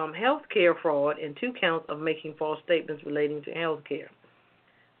of health care fraud and 2 counts of making false statements relating to health care.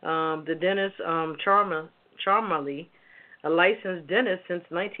 The dentist, Charmali, a licensed dentist since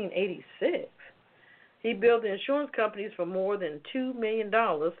 1986. He billed the insurance companies for more than $2 million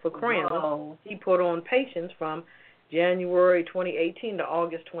for crowns he put on patients from January 2018 to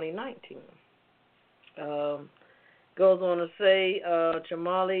August 2019. Goes on to say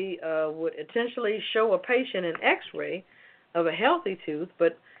Chamali would intentionally show a patient an x-ray of a healthy tooth,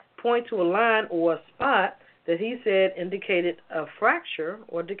 but point to a line or a spot that he said indicated a fracture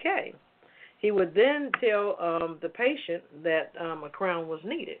or decay. He would then tell the patient that a crown was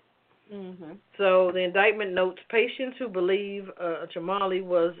needed. Mm-hmm. So the indictment notes patients who believe Chamali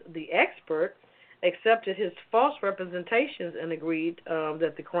was the expert accepted his false representations and agreed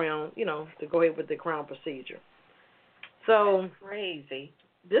that the crown, to go ahead with the crown procedure. So that's crazy.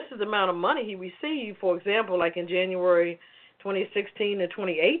 This is the amount of money he received. For example, like in January 2016 to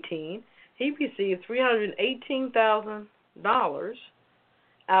 2018, he received $318,000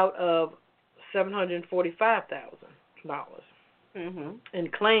 out of $745,000 in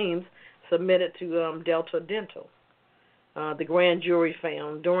claims submitted to Delta Dental. The grand jury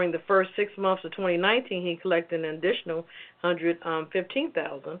found during the first 6 months of 2019, he collected an additional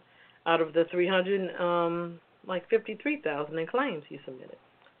 $115,000 out of the $353,000 in claims he submitted.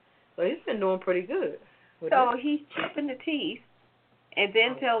 So he's been doing pretty good. So he's chipping the teeth, and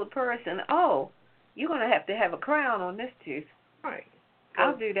then tell the person, "Oh, you're gonna have to have a crown on this tooth." Right.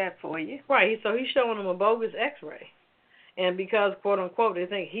 I'll do that for you. Right. So he's showing them a bogus X-ray, and because quote unquote they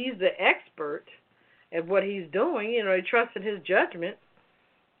think he's the expert at what he's doing, they trust in his judgment,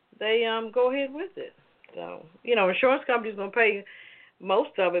 they go ahead with it. So insurance company's gonna pay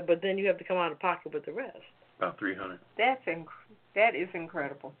most of it, but then you have to come out of pocket with the rest. About $300. That is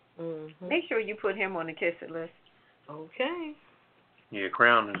incredible. Mm-hmm. Make sure you put him on the kiss it list. Okay. Yeah,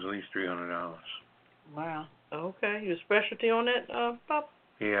 crown is at least $300. Wow. Okay. Your specialty on that, Pop?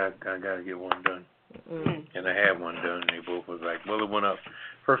 Yeah, I gotta get one done. Mm-hmm. And I had one done. They both was like, well, it went up.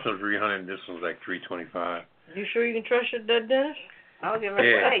 First one was $300. This one was like $325. You sure you can trust your dentist? I was gonna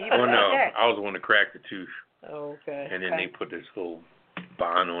say, well, no, I was the one to crack the tooth. Okay. And then they put this whole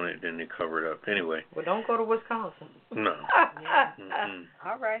bond on it, then they cover it up. Anyway. Well, don't go to Wisconsin. No.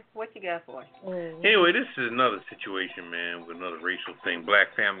 All right, what you got for us? Mm-hmm. Anyway, this is another situation, man, with another racial thing.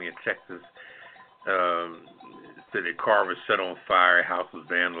 Black family in Texas said their car was set on fire, house was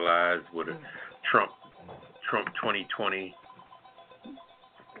vandalized with a Trump 2020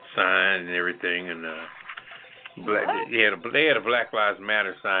 sign and everything, and they had a Black Lives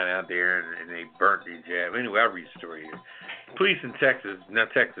Matter sign out there, and they burnt the jab. Anyway, I'll read the story here. Police in Texas, where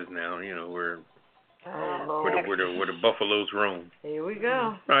the buffaloes roam. Here we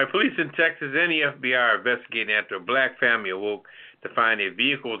go. All right, police in Texas and the FBI are investigating after a black family awoke to find their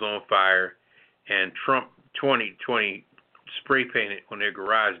vehicles on fire and Trump 2020 spray painted on their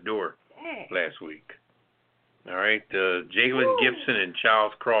garage door last week. All right, Jalen Gibson and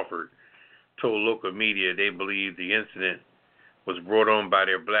Charles Crawford told local media they believe the incident was brought on by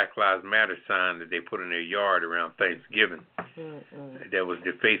their Black Lives Matter sign that they put in their yard around Thanksgiving. That was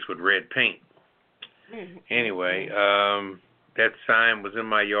defaced with red paint. Anyway, that sign was in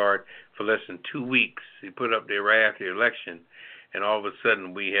my yard for less than 2 weeks. He put it up there right after the election, and all of a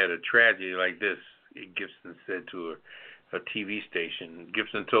sudden we had a tragedy like this, Gibson said to a TV station.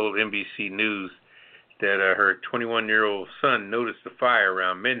 Gibson told NBC News that her 21-year-old son noticed the fire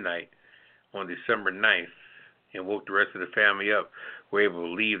around midnight on December 9th and woke the rest of the family up, were able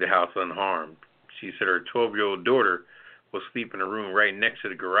to leave the house unharmed. She said her 12-year-old daughter was sleeping in a room right next to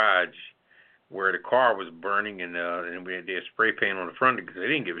the garage where the car was burning, and we had their spray paint on the front because they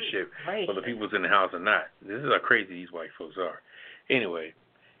didn't give a shit whether the people was in the house or not. This is how crazy these white folks are. Anyway,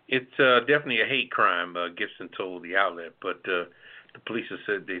 it's definitely a hate crime, Gibson told the outlet, but the police have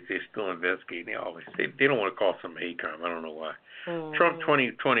said they're still investigating. They don't want to call something a hate crime. I don't know why. Trump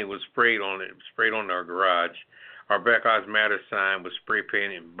 2020 was sprayed on our garage. Our Black Lives Matter sign was spray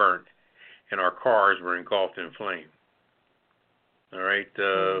painted and burnt, and our cars were engulfed in flame. All right.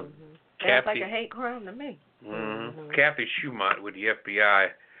 Sounds like a hate crime to me. Kathy Schumont with the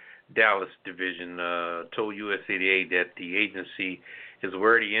FBI Dallas Division told USA Today that the agency is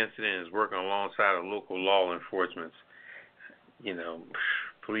aware of the incident and is working alongside of local law enforcement.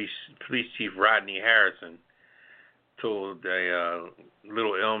 Police Chief Rodney Harrison told the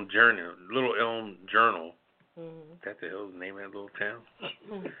Little Elm Journal. That's the hell's name of that little town?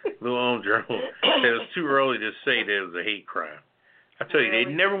 Little Elm Journal. That it was too early to say that it was a hate crime. I tell you, they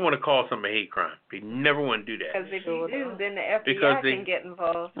never want to call something a hate crime. They never want to do that. Because if you do, then the FBI can get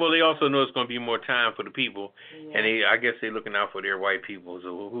involved. Well, they also know it's going to be more time for the people, and I guess they're looking out for their white people.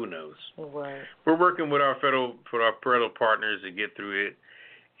 So who knows? Right. We're working with our federal partners to get through it,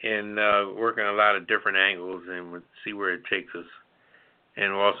 and working a lot of different angles and we'll see where it takes us.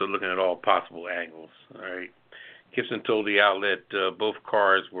 And we're also looking at all possible angles. All right. Gibson told the outlet both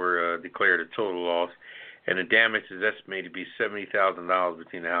cars were declared a total loss, and the damage is estimated to be $70,000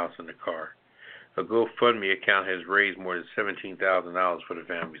 between the house and the car. A GoFundMe account has raised more than $17,000 for the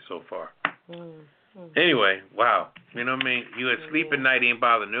family so far. Anyway, wow. You know what I mean? You had sleep at night, ain't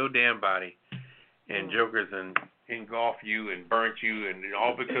bother no damn body, and jokers and engulf you and burnt you, and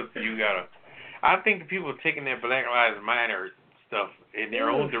all because you got a... I think the people are taking their Black Lives Matter stuff in their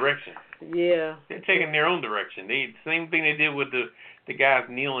own direction. Yeah. They're taking their own direction. Same thing they did with the guys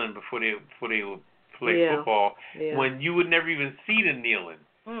kneeling before they would play football, when you would never even see the kneeling.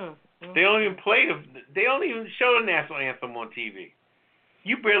 They don't even they don't even show the national anthem on TV.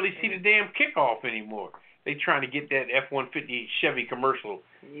 You barely see the damn kickoff anymore. They trying to get that F-150 Chevy commercial.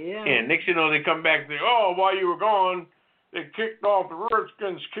 Yeah. And next you know they come back and say, oh, while you were gone, they kicked off, the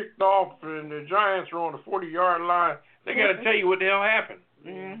Redskins kicked off, and the Giants are on the 40-yard line. They got to tell you what the hell happened.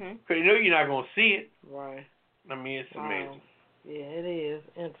 Because you know you're not going to see it. Right. I mean, it's amazing. Yeah, it is.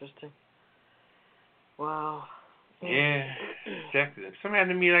 Interesting. Wow. Yeah. Exactly. If somebody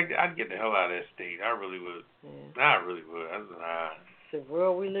happened to me like that, I'd get the hell out of that state. I really would. Yeah. I really would. It's the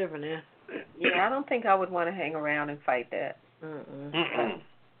world we live in. Yeah, I don't think I would want to hang around and fight that.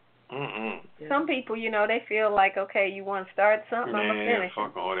 Some people, you know, they feel like, okay, you want to start something, I'm going to finish.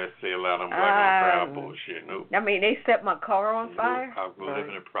 Fuck all that say loud, I'm black on proud bullshit. Nope. I mean, they set my car on fire. I'll go live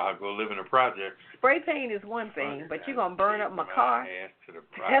in a project. Spray paint is one thing, but you're going to burn up my car?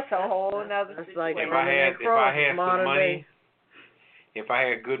 That's a whole other situation. Like if I had some money, if I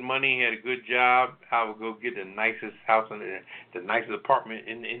had good money, had a good job, I would go get the nicest house and the nicest apartment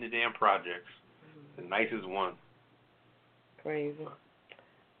in the damn projects. The nicest one. Crazy.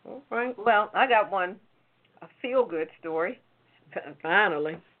 All right. Well, I got a feel-good story.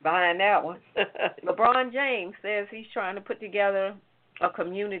 Finally. Behind that one. LeBron James says he's trying to put together a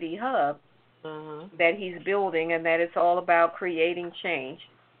community hub that he's building, and that it's all about creating change.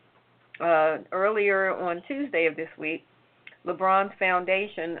 Earlier on Tuesday of this week, LeBron's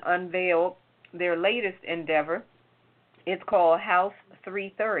foundation unveiled their latest endeavor. It's called House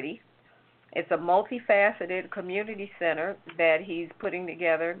 330. It's a multifaceted community center that he's putting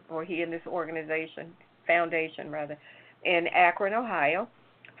together, or he and this foundation, in Akron, Ohio,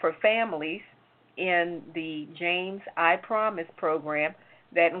 for families in the James I Promise program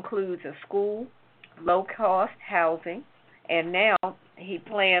that includes a school, low-cost housing, and now he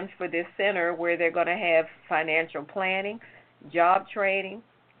plans for this center where they're going to have financial planning, job training,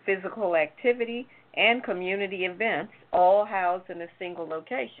 physical activity, and community events, all housed in a single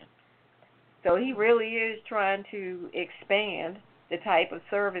location. So he really is trying to expand the type of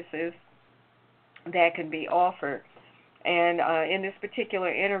services that can be offered. And in this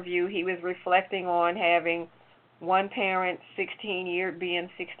particular interview, he was reflecting on having one parent being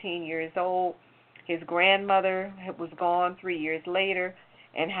 16 years old. His grandmother was gone 3 years later,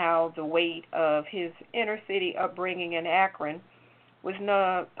 and how the weight of his inner city upbringing in Akron was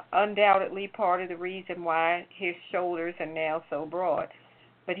undoubtedly part of the reason why his shoulders are now so broad.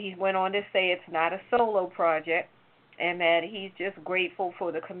 But he went on to say it's not a solo project, and that he's just grateful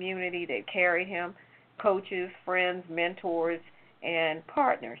for the community that carried him, coaches, friends, mentors, and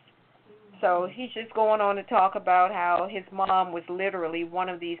partners. So he's just going on to talk about how his mom was literally one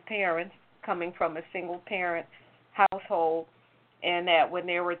of these parents coming from a single-parent household, and that when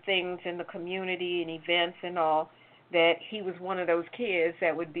there were things in the community and events and all, that he was one of those kids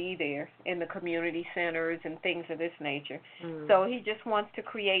that would be there in the community centers and things of this nature. So he just wants to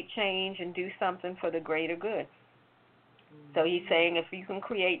create change and do something for the greater good. So he's saying if you can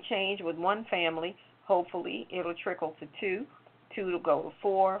create change with one family, hopefully it'll trickle to 2 to go to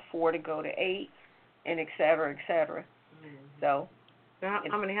 4 to go to 8, and et cetera, et cetera. So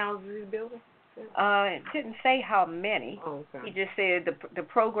how many houses is he building? It didn't say how many. Oh, okay. He just said the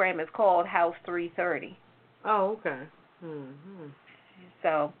program is called House 330. Oh, okay.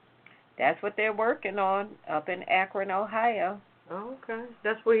 So that's what they're working on up in Akron, Ohio. Oh, okay.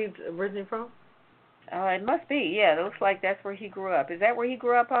 That's where he's originally from? It must be, yeah. It looks like that's where he grew up. Is that where he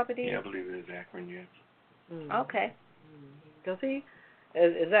grew up, Papa D? Yeah, I believe it is Akron, yes. Okay. Because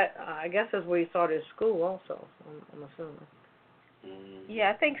is that, I guess that's where he started school also, I'm assuming.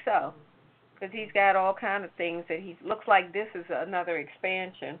 Yeah, I think so. Because he's got all kind of things that looks like this is another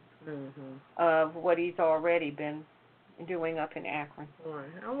expansion of what he's already been doing up in Akron. Right.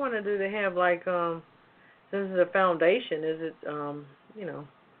 I wonder, do they have since it's a foundation, is it,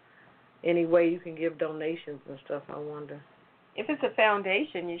 any way you can give donations and stuff, I wonder. If it's a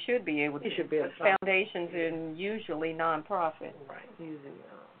foundation, you should be able to. You should be able to. Foundations are usually non-profit. Right. Usually.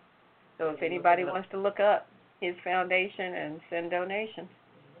 So if anybody wants to look up his foundation and send donations,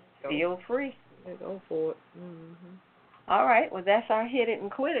 feel free. Go for it. Mm-hmm. All right. Well, that's our hit it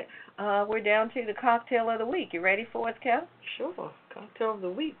and quit it. We're down to the cocktail of the week. You ready for us, Kel? Sure. Cocktail of the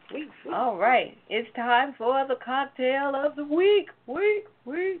week. All right. It's time for the cocktail of the week. Week.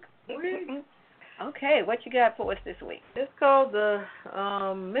 Okay. What you got for us this week? It's called the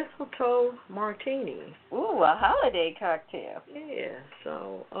mistletoe martini. Ooh, a holiday cocktail. Yeah.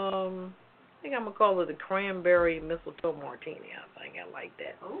 So, I think I'm going to call it the cranberry mistletoe martini. I like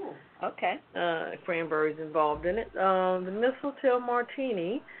that. Ooh, okay. Cranberries involved in it. The mistletoe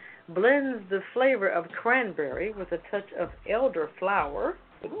martini blends the flavor of cranberry with a touch of elderflower,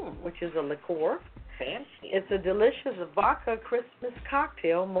 which is a liqueur. Fancy. It's a delicious vodka Christmas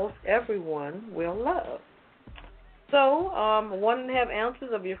cocktail most everyone will love. So, 1.5 ounces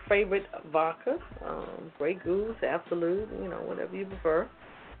of your favorite vodka, Grey Goose, Absolute, whatever you prefer.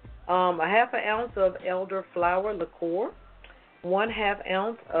 1/2 ounce of elderflower liqueur, 1/2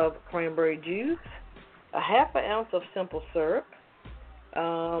 ounce of cranberry juice, 1/2 ounce of simple syrup,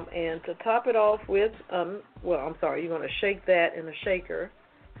 and to top it off with, you're going to shake that in a shaker,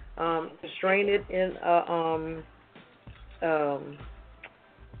 strain it in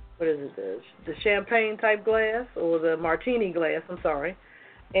the champagne type glass, or the martini glass,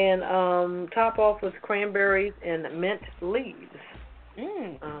 and top off with cranberries and mint leaves.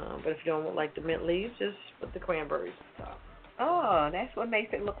 But if you don't like the mint leaves, just put the cranberries on top. Oh, that's what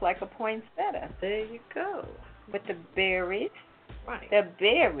makes it look like a poinsettia. There you go. With the berries. Right. The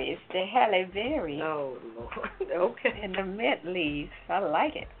berries, the halle berries. Oh, Lord. Okay. And the mint leaves. I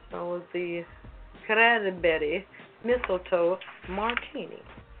like it. So it's the cranberry mistletoe martini.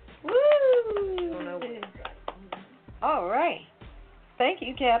 Woo! All right. Thank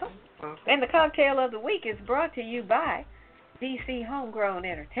you, Kettle. Okay. And the cocktail of the week is brought to you by DC Homegrown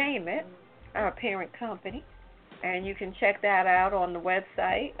Entertainment, our parent company, and you can check that out on the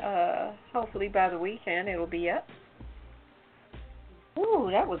website. Hopefully by the weekend it'll be up. Ooh,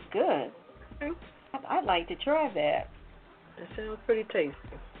 that was good. I'd like to try that. That sounds pretty tasty.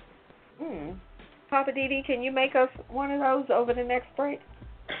 Papa Didi, can you make us one of those over the next break?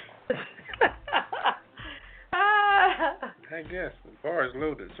 I guess. The bar is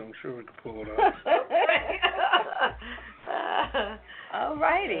loaded, so I'm sure we can pull it off. All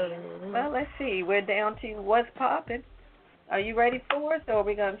righty. Well, let's see. We're down to what's popping. Are you ready for us, or are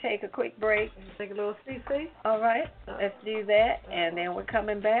we going to take a quick break? Take a little CC? All right. Let's do that, and then we're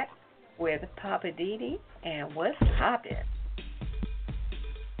coming back with Papa Didi and what's popping.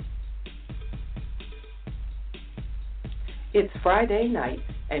 It's Friday night,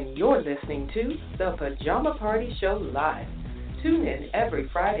 and you're listening to the Pajama Party Show Live. Tune in every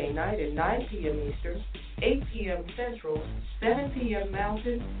Friday night at 9 p.m. Eastern, 8 p.m. Central, 7 p.m.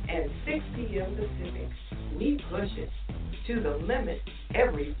 Mountain, and 6 p.m. Pacific. We push it to the limit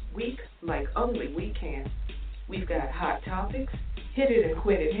every week like only we can. We've got hot topics, hit it and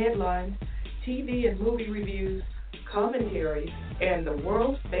quit it headlines, TV and movie reviews, commentary, and the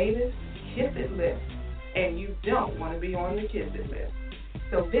world's famous Kiss It list. And you don't want to be on the Kiss It list.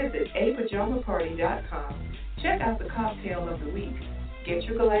 So visit apajamaparty.com. Check out the cocktail of the week. Get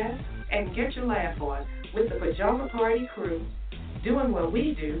your glass and get your laugh on with the Pajama Party crew, doing what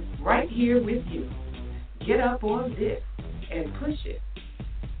we do right here with you. Get up on this and push it.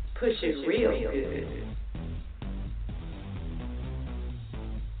 Push it real good.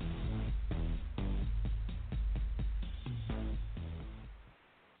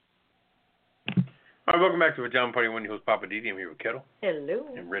 All right, welcome back to Pajama Party. One of your hosts, Papa Didi. I'm here with Kettle. Hello.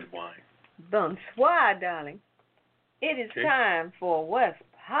 And red wine. Bonsoir, darling. It is time for what's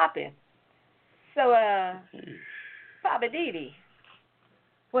popping. So, Papa Didi,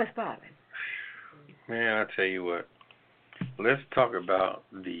 what's popping? Man, I tell you what. Let's talk about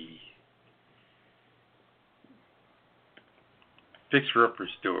the fixer-upper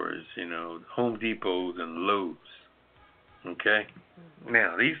stores, Home Depots and Lowe's. Okay?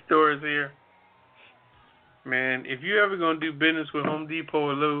 Now, these stores here, man, if you're ever going to do business with Home Depot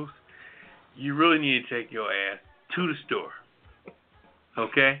or Lowe's, you really need to take your ass to the store.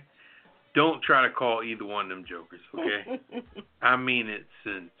 Okay? Don't try to call either one of them jokers, okay? I mean it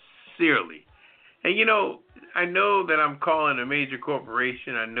sincerely. And, I know that I'm calling a major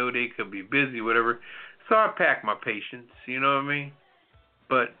corporation. I know they could be busy, whatever. So I pack my patience, you know what I mean?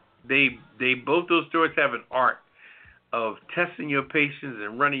 But they both those stores have an art of testing your patience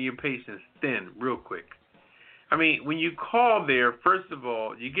and running your patience thin real quick. I mean, when you call there, first of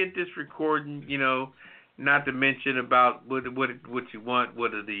all, you get this recording, Not to mention about what you want,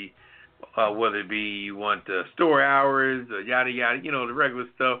 whether it be you want store hours or yada yada, the regular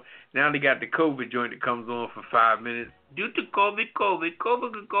stuff. Now they got the COVID joint that comes on for 5 minutes. Due to COVID, you gotta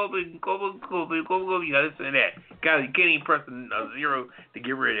listen to that. You can't even press a 0 to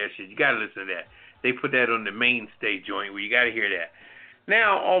get rid of that shit. You gotta listen to that. They put that on the mainstay joint where you gotta hear that.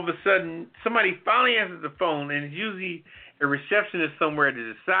 Now all of a sudden somebody finally answers the phone, and it's usually a receptionist somewhere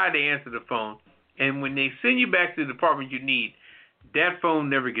to decide to answer the phone. And when they send you back to the department you need, that phone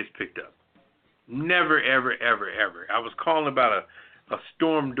never gets picked up. Never, ever, ever, ever. I was calling about a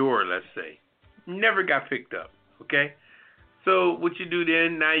storm door, let's say. Never got picked up, okay? So what you do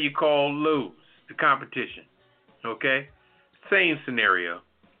then, now you call Lowe's, the competition, okay? Same scenario.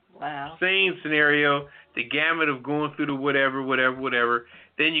 Wow. Same scenario, the gamut of going through the whatever.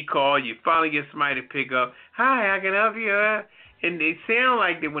 Then you call, you finally get somebody to pick up. Hi, I can help you. And they sound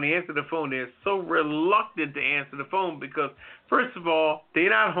like that when they answer the phone, they're so reluctant to answer the phone because, first of all,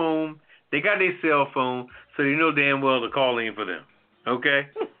 they're not home. They got their cell phone, so they know damn well the call ain't for them. Okay?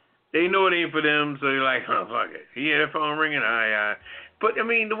 They know it ain't for them, so they're like, oh, fuck it. You hear the phone ringing? But, I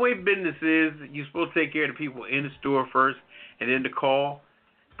mean, the way business is, you're supposed to take care of the people in the store first and then the call.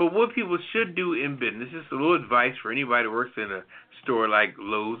 But what people should do in business, this is a little advice for anybody that works in a store like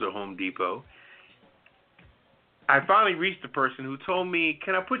Lowe's or Home Depot. I finally reached the person who told me,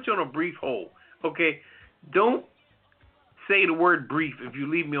 can I put you on a brief hold? Okay, don't say the word brief if you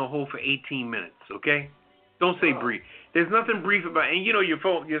leave me on hold for 18 minutes, okay? Don't say brief. There's nothing brief about it. And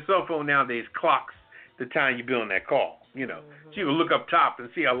your cell phone nowadays clocks the time you've been on that call, So you can look up top and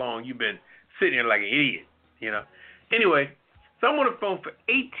see how long you've been sitting there like an idiot, Anyway, so I'm on the phone for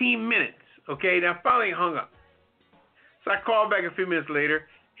 18 minutes, okay? Now, I finally hung up. So I called back a few minutes later,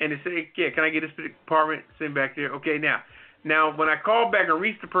 and they say, yeah, can I get this department sent back there? Okay, now, when I called back and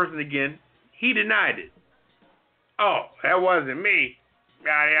reached the person again, he denied it. Oh, that wasn't me.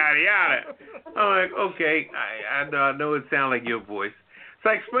 Yada, yada, yada. I'm like, okay, I know it sounds like your voice. So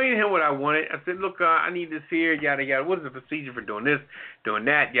I explained to him what I wanted. I said, look, I need this here, yada, yada. What is the procedure for doing this, doing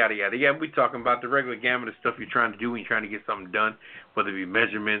that, yada, yada. Yeah, we're talking about the regular gamut of stuff you're trying to do when you're trying to get something done, whether it be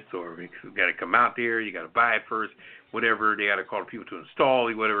measurements or you got to come out there, you got to buy it first, whatever. They got to call the people to install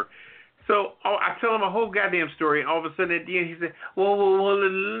it, whatever. So I tell him a whole goddamn story, and all of a sudden at the end he said, well,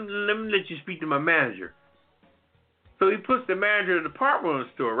 let me let you speak to my manager. So he puts the manager of the department on the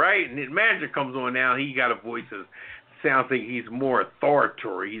store, right? And the manager comes on now. He got a voice that sounds like he's more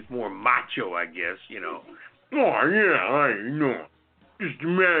authoritarian. He's more macho, I guess, Oh, yeah, I know. Just the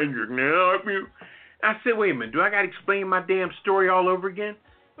manager now. I said, wait a minute. Do I got to explain my damn story all over again?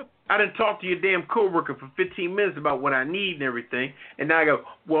 I done talked to your damn coworker for 15 minutes about what I need and everything. And now I go,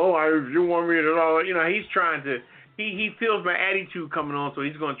 well, you want me to, he's trying to, he feels my attitude coming on, so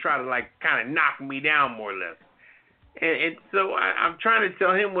he's going to try to, kind of knock me down more or less. And so I'm trying to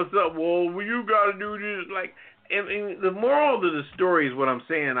tell him what's up. Well, you got to do this. And the moral of the story is what I'm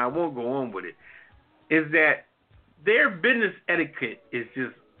saying. I won't go on with it. Is that their business etiquette is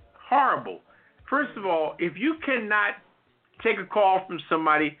just horrible. First of all, if you cannot take a call from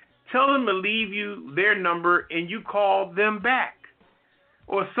somebody, tell them to leave you their number and you call them back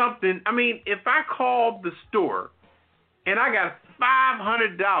or something. I mean, if I called the store and I got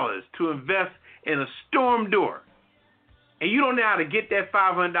 $500 to invest in a storm door, and you don't know how to get that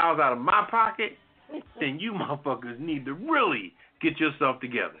 $500 out of my pocket, then you motherfuckers need to really get yourself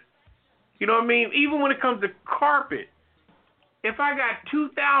together. You know what I mean? Even when it comes to carpet, if I got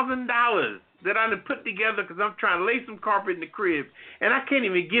 $2,000 that I done put together because I'm trying to lay some carpet in the crib, and I can't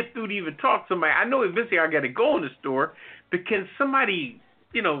even get through to even talk to somebody, I know eventually I got to go in the store, but can somebody,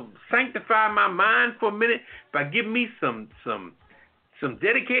 sanctify my mind for a minute by giving me some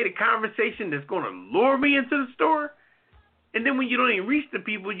dedicated conversation that's going to lure me into the store? And then when you don't even reach the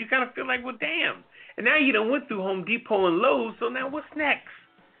people, you kind of feel like, well, damn. And now you done went through Home Depot and Lowe's, so now what's next?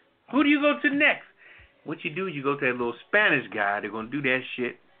 Who do you go to next? What you do, you go to that little Spanish guy. They're going to do that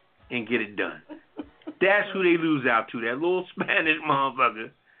shit and get it done. That's who they lose out to, that little Spanish motherfucker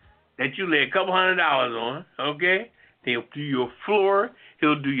that you lay a couple $100 on, okay? He'll do your floor.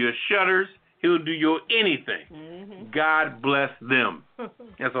 He'll do your shutters. He'll do your anything. Mm-hmm. God bless them.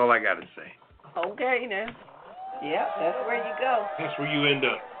 That's all I got to say. Okay, now. Yep, that's where you go. That's where you end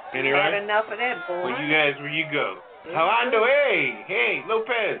up. Ain't it right? Had enough of that, boy. Well, you guys, where you go? Jalando, hey,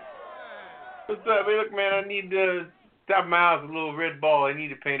 Lopez. What's up? Hey, look, man, I need to top of my house a little red ball. I need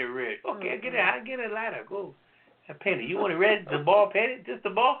to paint it red. Okay, get a lighter. Go. I paint it. You want it red? The ball painted? Just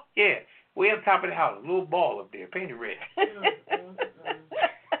the ball? Yeah. Way up top of the house, a little ball up there. Paint it red.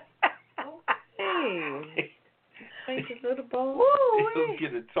 Hey. Thank His little bowl. He'll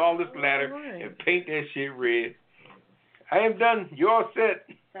get the tallest ladder and paint that shit red. I am done. You're all set.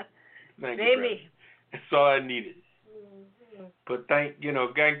 Thank you, brother. That's all I needed. But thank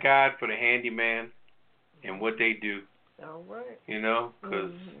God for the handyman and what they do. All right.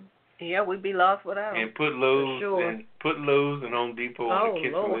 Because yeah, we'd be lost without them. And put Lowe's and Home Depot on the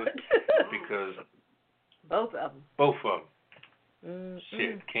kitchen list because both of them. Both of them.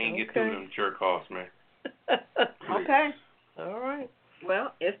 Shit, can't get through them jerk offs, man. Okay. All right.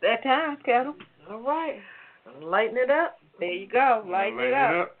 Well, it's that time, Kettle. All right. Lighten it up. There you go. Lighten it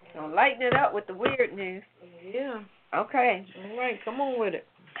up. Don't lighten it up with the weird news. Yeah. Okay. All right. Come on with it.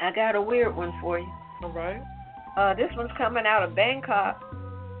 I got a weird one for you. All right. This one's coming out of Bangkok,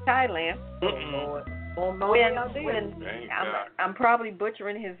 Thailand. I'm probably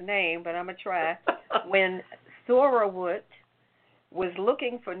butchering his name, but I'm going to try. When Thorawut was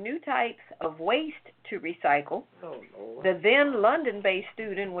looking for new types of waste to recycle, the then London-based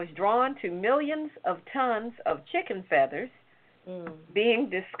student was drawn to millions of tons of chicken feathers being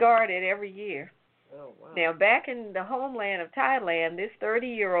discarded every year. Oh, wow. Now, back in the homeland of Thailand, this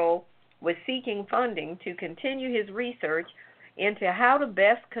 30-year-old was seeking funding to continue his research into how to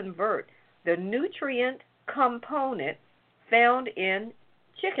best convert the nutrient component found in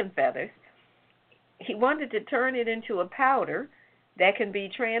chicken feathers. He wanted to turn it into a powder that can be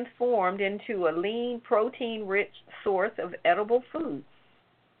transformed into a lean, protein-rich source of edible food.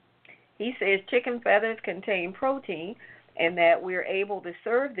 He says chicken feathers contain protein and that we're able to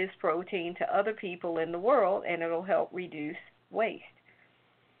serve this protein to other people in the world, and it'll help reduce waste.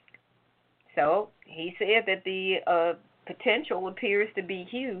 So he said that the potential appears to be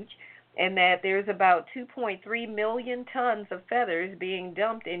huge and that there's about 2.3 million tons of feathers being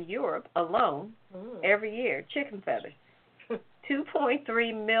dumped in Europe alone every year, chicken feathers.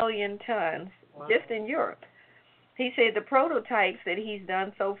 2.3 million tons just in Europe. He said the prototypes that he's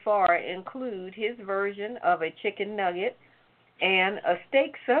done so far include his version of a chicken nugget and a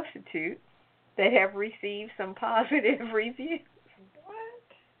steak substitute that have received some positive reviews.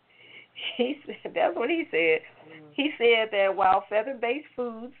 He said, that's what he said. He said that while feather-based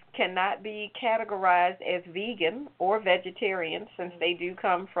foods cannot be categorized as vegan or vegetarian since they do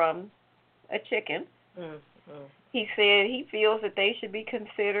come from a chicken, he said he feels that they should be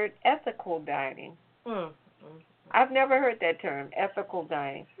considered ethical dining. I've never heard that term, ethical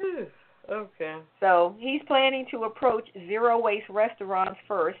dining. Okay. So he's planning to approach zero-waste restaurants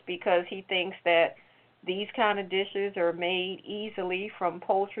first because he thinks that these kind of dishes are made easily from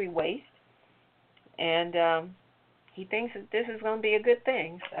poultry waste. And he thinks that this is going to be a good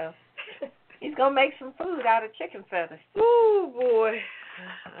thing. So he's going to make some food out of chicken feathers. Ooh, boy.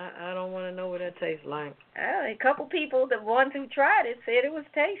 I don't want to know what that tastes like. A couple people, the ones who tried it, said it was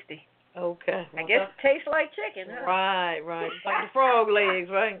tasty. Okay. I guess it tastes like chicken, huh? Right. It's like the frog legs,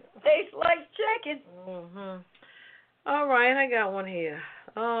 right? Tastes like chicken. All right, I got one here.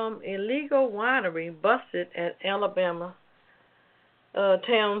 Illegal winery busted at Alabama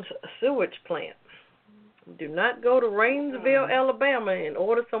town's sewage plant. Do not go to Rainsville, Alabama, and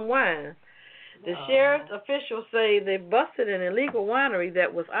order some wine. The sheriff's officials say they busted an illegal winery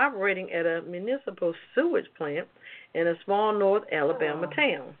that was operating at a municipal sewage plant in a small North Alabama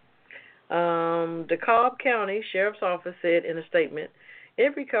town. The Cobb County Sheriff's Office said in a statement,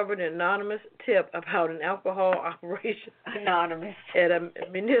 it recovered an anonymous tip about an alcohol operation at a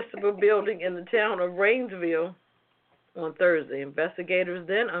municipal building in the town of Rainsville on Thursday. Investigators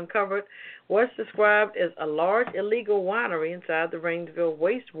then uncovered what's described as a large illegal winery inside the Rainsville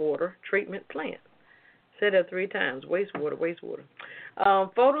wastewater treatment plant. Said that 3 times, wastewater.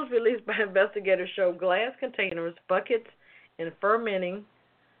 Photos released by investigators show glass containers, buckets, and fermenting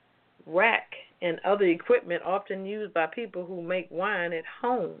rack and other equipment often used by people who make wine at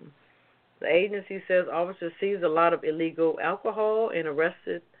home. The agency says officers seized a lot of illegal alcohol and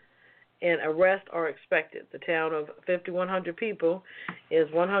arrests are expected. The town of 5,100 people is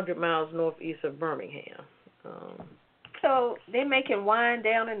 100 miles northeast of Birmingham. So they're making wine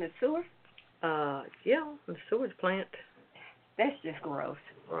down in the sewer? Yeah, the sewage plant. That's just gross.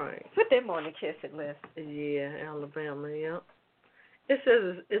 Right. Put them on the kiss it list. Yeah, Alabama, yeah. It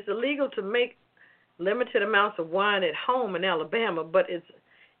says it's illegal to make limited amounts of wine at home in Alabama, but it's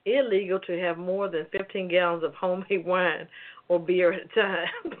illegal to have more than 15 gallons of homemade wine or beer at a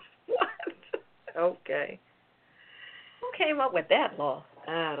time. What? Okay. Who came up with that law?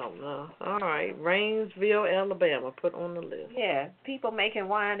 I don't know. All right, Rainsville, Alabama, put on the list. Yeah, people making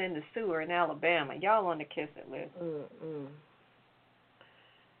wine in the sewer in Alabama. Y'all on the kiss it list.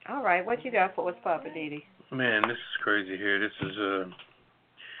 All right, what you got for us, Papa Didi? Man, this is crazy here. This is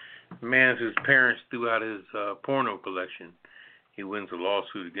A man whose parents threw out his porno collection. He wins a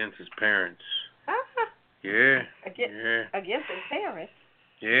lawsuit against his parents. Yeah. Against his parents?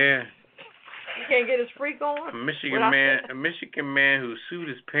 Yeah. He can't get his freak on? A Michigan man who sued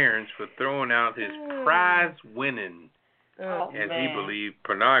his parents for throwing out his prize-winning, he believed,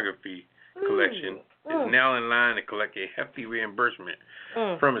 pornography collection is now in line to collect a hefty reimbursement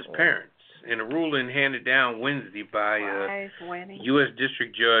from his parents. In a ruling handed down Wednesday by U.S.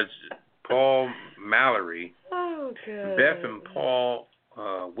 District Judge Paul Mallory, Beth and Paul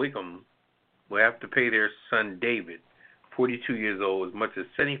Wiggum will have to pay their son David, 42 years old, as much as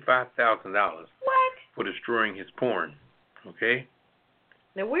 $75,000 for destroying his porn. Okay?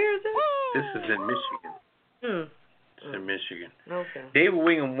 Now, where is it? This is in Michigan. It's in Michigan. Okay. David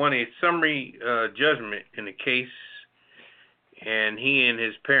Wiggum won a summary judgment in the case, and he and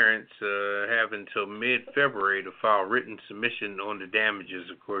his parents have until mid-February to file written submission on the damages,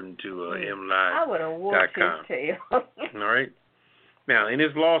 according to MLive.com. I would have whooped his tail. All right. Now, in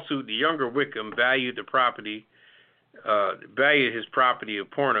his lawsuit, the younger Wickham valued his property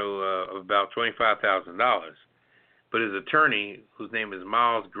of porno of about $25,000. But his attorney, whose name is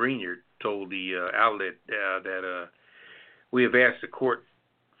Miles Greenyard, told the outlet that we have asked the court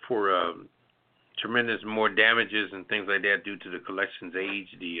for tremendous more damages and things like that due to the collection's age.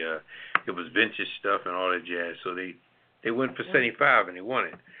 It was vintage stuff and all that jazz. So they went for 75 and they won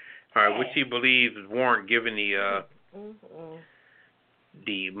it. All right, which he believes warrant given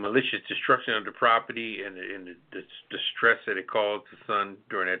the malicious destruction of the property and the stress that it caused the son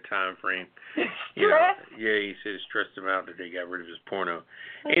during that time frame. He said it stressed him out that they got rid of his porno.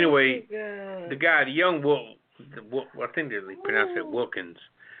 Anyway, the guy, the young I think they pronounce it Wilkins.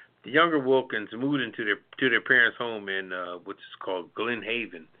 The younger Wilkins moved into their parents' home in which is called Glen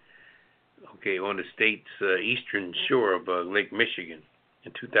Haven, on the state's eastern shore of Lake Michigan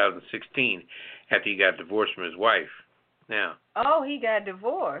in 2016 after he got divorced from his wife. Now. Oh, he got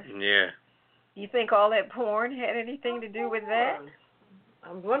divorced. Yeah. You think all that porn had anything to do with that?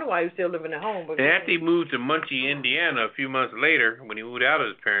 I'm wondering why he's still living at home. And after he moved to Muncie, Indiana, a few months later, when he moved out of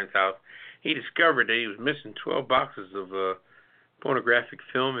his parents' house, he discovered that he was missing 12 boxes of pornographic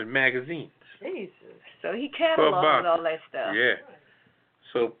film and magazines. Jesus. So he cataloged all that stuff. Yeah.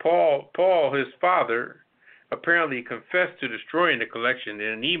 So Paul, his father, apparently confessed to destroying the collection in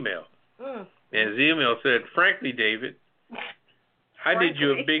an email. And his email said, "Frankly, David, I did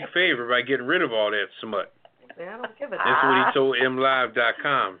you a big favor by getting rid of all that smut." I don't give a That's what he told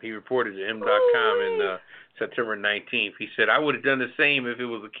MLive.com. He reported to M.com in September 19th. He said, "I would have done the same if it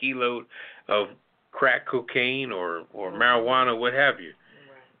was a kilo of crack cocaine or marijuana, what have you."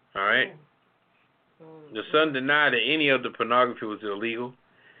 All right? The son denied that any of the pornography was illegal.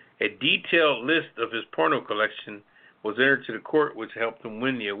 A detailed list of his porno collection was entered to the court, which helped him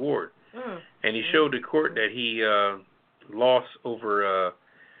win the award. And he showed the court that he lost over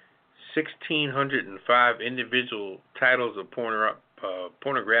 1,605 individual titles of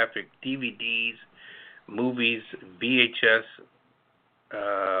pornographic DVDs, movies, VHS,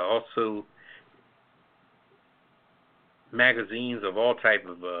 also magazines of all type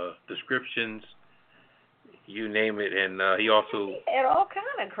of descriptions, you name it. And he also had all kind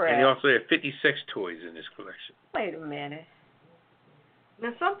of crap. And he also had 50 sex toys in his collection. Wait a minute.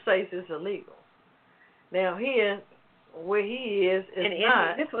 Now, some states it's illegal. Now, here, where he is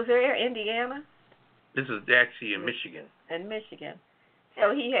not. This was there, Indiana? This is actually in Michigan. In Michigan.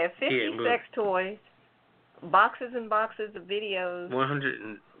 So he had 50 sex toys, boxes and boxes of videos.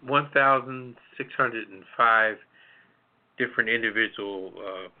 1,605 different individual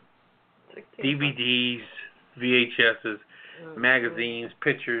DVDs, VHSs, magazines,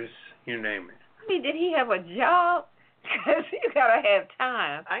 pictures, you name it. I mean, did he have a job? Because you gotta have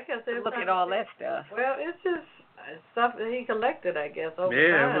time. I guess to look at all that stuff. Well, it's just stuff that he collected, I guess, over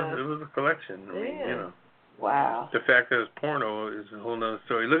time. It was a collection. I mean, you know. Wow. The fact that it's porno is a whole nother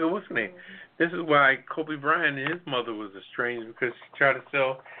story. Look at what's her name. This is why Kobe Bryant and his mother was estranged, because she tried to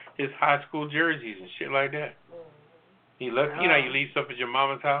sell his high school jerseys and shit like that. He left. You know, you leave stuff at your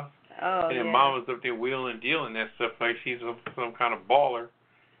mama's house. And then mama's up there wheeling and dealing that stuff like she's some kind of baller.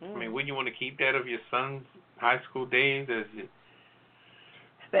 I mean, wouldn't you want to keep that of your son's high school days?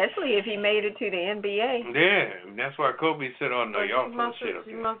 Especially if he made it to the NBA. Yeah, and that's why Kobe said, "Oh no, y'all full of shit."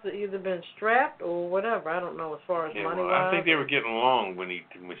 She must have either been strapped or whatever. I don't know as far as money wise. I think they were getting along when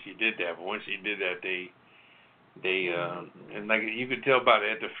she did that. But when she did that, they and like you could tell by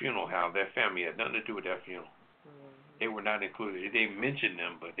at the funeral how that family had nothing to do with that funeral. They were not included. They mentioned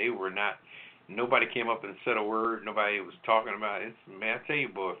them, but they were not. Nobody came up and said a word. Nobody was talking about it. Man, I tell you,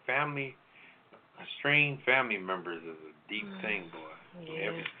 boy, estranged family members is a deep thing, boy.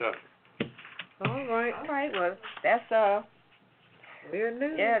 Heavy stuff. All right. Well, that's weird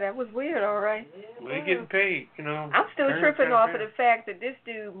news. Yeah, that was weird. All right. Well, he getting paid, I'm still tripping off of the fact that this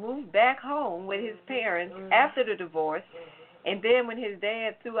dude moved back home with his parents after the divorce, and then when his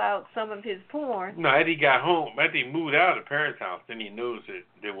dad threw out some of his porn. No, after he got home, after he moved out of the parents' house, then he noticed that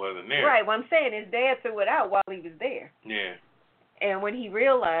it wasn't there. Right. Well, I'm saying his dad threw it out while he was there. Yeah. And when he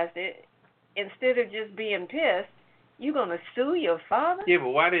realized it, instead of just being pissed, you gonna sue your father? Yeah, but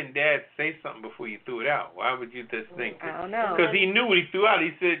why didn't Dad say something before you threw it out? Why would you just think that? I don't know. Because he knew what he threw out.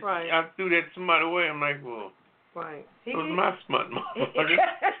 He said, right. I threw that somebody away. I'm like, well, right. It was my smut, motherfucker.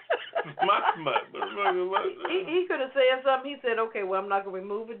 My smut. He could have said something. He said, okay, well, I'm not going to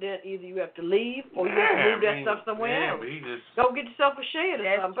remove it. Then either you have to leave or you have to move that stuff somewhere else. Go get yourself a shed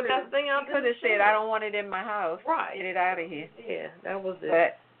or something. Put that thing out there. He could have said, I don't want it in my house. Right. Get it out of here. Yeah, that was it.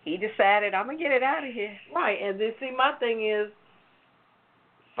 But he decided, I'm going to get it out of here. Right. And then, see, my thing is,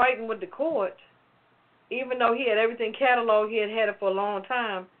 fighting with the court, even though he had everything cataloged, he had it for a long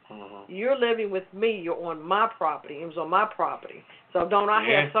time. You're living with me. You're on my property. It was on my property. So don't I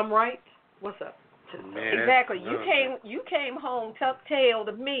have some rights? What's up? Man, exactly. You came home tuck-tailed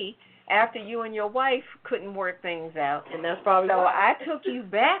of me after you and your wife couldn't work things out, and that's probably so why. I took you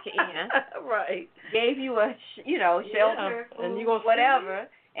back in. Right. Gave you a shelter, food, and you gonna whatever,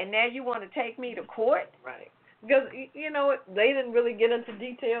 and now you want to take me to court? Right. Because you know what, they didn't really get into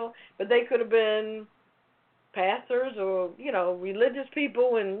detail, but they could have been pastors or religious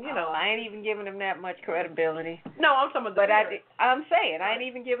people, and I ain't even giving them that much credibility. No, I'm talking about. But I'm saying I ain't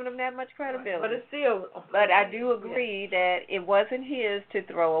even giving them that much credibility. But it's still. But I do agree that it wasn't his to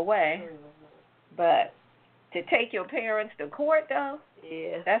throw away. But to take your parents to court, though,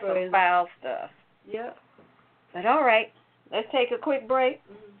 that's some foul stuff. Yeah. But all right, let's take a quick break.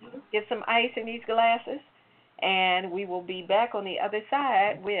 Get some ice in these glasses, and we will be back on the other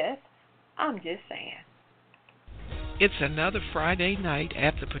side with I'm Just Saying. It's another Friday night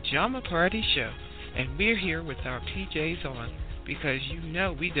at the Pajama Party Show, and we're here with our PJs on because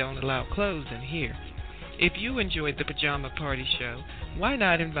we don't allow clothes in here. If you enjoyed the Pajama Party Show, why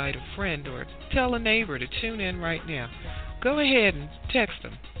not invite a friend or tell a neighbor to tune in right now? Go ahead and text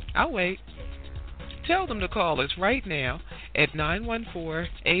them. I'll wait. Tell them to call us right now at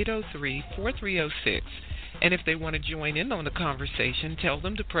 914-803-4306. And if they want to join in on the conversation, tell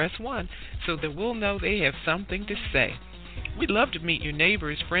them to press 1 so that we'll know they have something to say. We'd love to meet your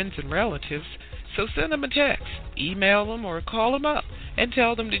neighbors, friends, and relatives, so send them a text, email them, or call them up and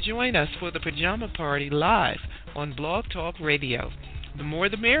tell them to join us for the Pajama Party live on Blog Talk Radio. The more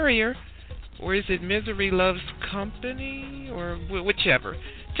the merrier, or is it Misery Loves Company, or whichever.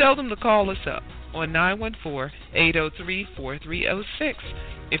 Tell them to call us up on 914-803-4306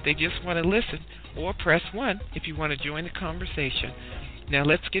 if they just want to listen, or press 1 if you want to join the conversation. Now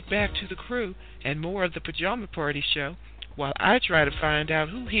let's get back to the crew and more of the Pajama Party Show while I try to find out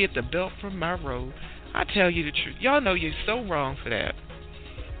who hid the belt from my robe. I tell you the truth. Y'all know you're so wrong for that.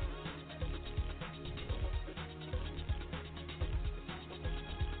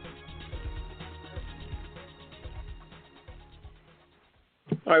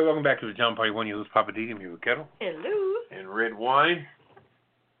 All right, welcome back to the Pajama Party. One of you who's Papa D, I'm here with Kettle. Hello. And red wine.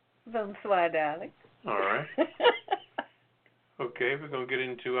 Bonsoir, darling. All right. Okay, we're going to get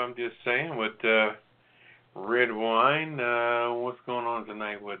into, I'm Just Saying, with red wine. What's going on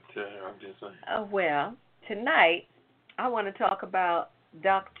tonight with I'm Just Saying? Well, tonight I want to talk about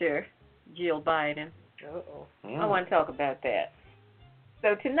Dr. Jill Biden. Uh-oh. I want to talk about that.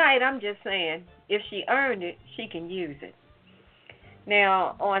 So tonight I'm just saying, if she earned it, she can use it.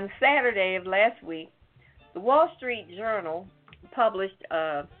 Now, on Saturday of last week, the Wall Street Journal published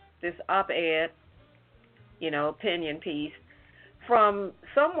this op-ed, opinion piece from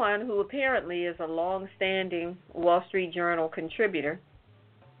someone who apparently is a long-standing Wall Street Journal contributor.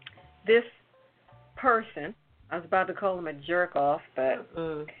 This person, I was about to call him a jerk-off, but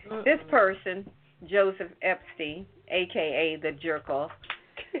this person, Joseph Epstein, a.k.a. the jerk-off,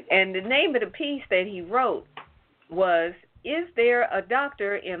 and the name of the piece that he wrote was, "Is there a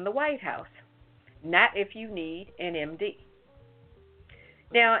doctor in the White House? Not if you need an MD."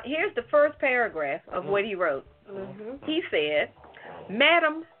 Now, here's the first paragraph of what he wrote. He said,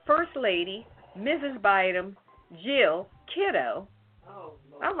 "Madam First Lady, Mrs. Biden, Jill, kiddo."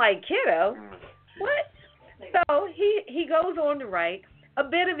 I'm like, kiddo? What? So he goes on to write a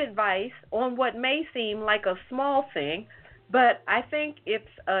bit of advice on what may seem like a small thing, but I think it's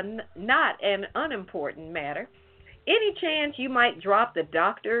not an unimportant matter. Any chance you might drop the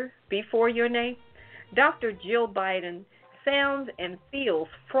doctor before your name? Dr. Jill Biden sounds and feels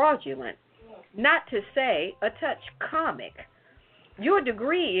fraudulent, not to say a touch comic. Your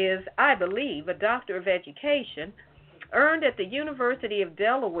degree is, I believe, a Doctor of Education earned at the University of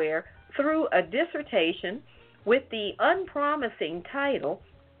Delaware through a dissertation with the unpromising title,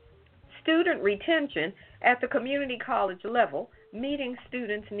 Student Retention at the Community College Level, Meeting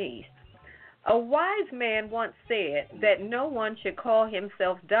Students' Needs. A wise man once said that no one should call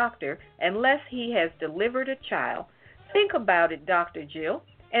himself doctor unless he has delivered a child. Think about it, Dr. Jill,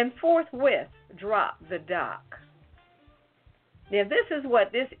 and forthwith drop the doc. Now, this is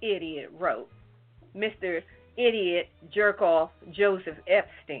what this idiot wrote, Mr. Idiot Jerkoff Joseph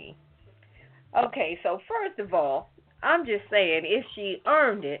Epstein. Okay, so first of all, I'm just saying if she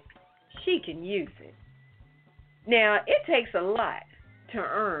earned it, she can use it. Now, it takes a lot to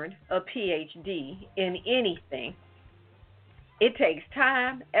earn a PhD in anything. It takes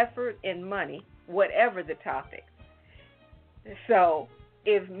time, effort, and money, whatever the topic. So,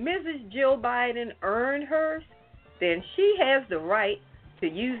 if Mrs. Jill Biden earned hers, then she has the right to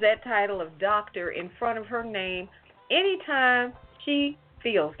use that title of doctor in front of her name anytime she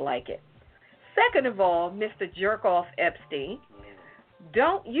feels like it. Second of all, Mr. Jerkoff Epstein,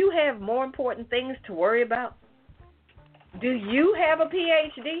 don't you have more important things to worry about? Do you have a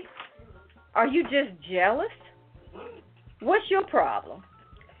PhD? Are you just jealous? What's your problem?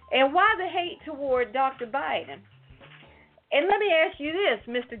 And why the hate toward Dr. Biden? And let me ask you this,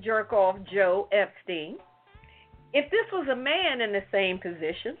 Mr. Jerkoff Joe Epstein. If this was a man in the same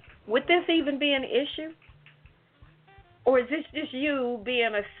position, would this even be an issue? Or is this just you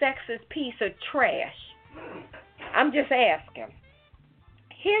being a sexist piece of trash? I'm just asking.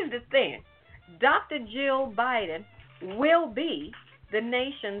 Here's the thing. Dr. Jill Biden will be the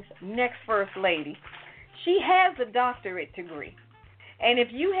nation's next first lady. She has a doctorate degree. And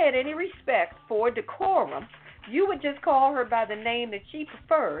if you had any respect for decorum, you would just call her by the name that she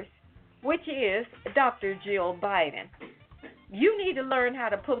prefers, which is Dr. Jill Biden. You need to learn how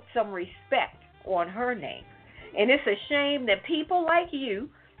to put some respect on her name. And it's a shame that people like you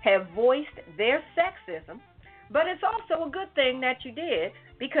have voiced their sexism, but it's also a good thing that you did,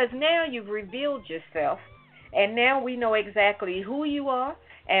 because now you've revealed yourself, and now we know exactly who you are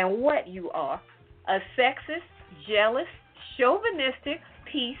and what you are, a sexist, jealous, chauvinistic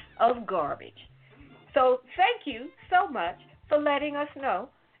piece of garbage. So thank you so much for letting us know.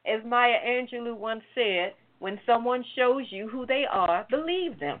 As Maya Angelou once said, when someone shows you who they are,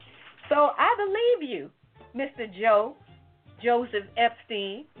 believe them. So I believe you, Mr. Joseph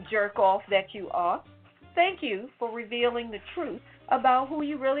Epstein, jerk-off that you are. Thank you for revealing the truth about who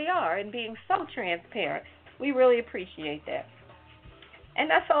you really are and being so transparent. We really appreciate that. And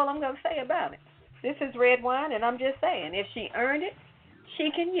that's all I'm going to say about it. This is Red Wine, and I'm just saying, if she earned it,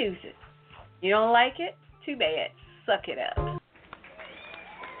 she can use it. You don't like it? Too bad. Suck it up.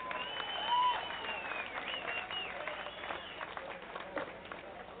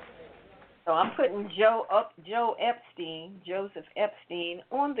 So I'm putting Joseph Epstein,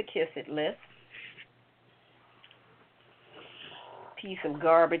 on the kiss it list. Piece of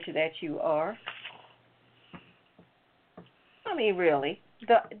garbage that you are. I mean, really,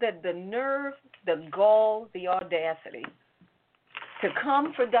 the nerve, the gall, the audacity to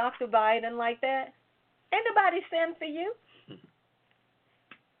come for Dr. Biden like that. Ain't nobody stand for you.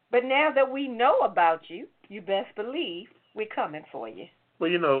 But now that we know about you, you best believe we're coming for you. Well,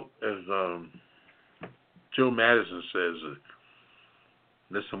 you know, as Joe Madison says,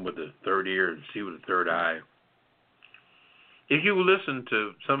 listen with the third ear and see with the third eye. If you listen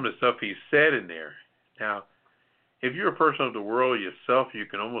to some of the stuff he said in there, now, if you're a person of the world yourself, you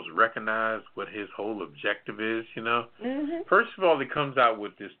can almost recognize what his whole objective is, you know. Mm-hmm. First of all, he comes out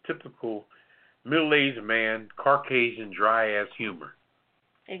with this typical middle-aged man, Caucasian, dry-ass humor.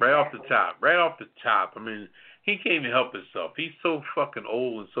 Exactly. Right off the top. I mean, he can't even help himself. He's so fucking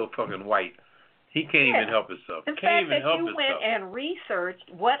old and so fucking white. He can't even help himself. The fact that you went and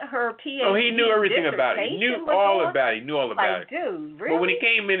researched what her PhD. Oh, he knew everything about it. He knew all about it. Dude, really? But when he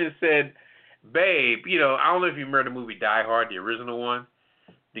came in and said, babe, you know, I don't know if you remember the movie Die Hard, the original one.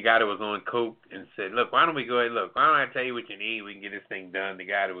 The guy that was on coke and said, look, why don't we go ahead, why don't I tell you what you need? We can get this thing done. The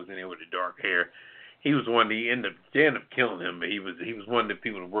guy that was in there with the dark hair. He was one that they ended up killing him, but he was one of the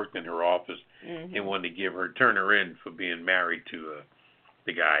people that worked in her office and wanted to turn her in for being married to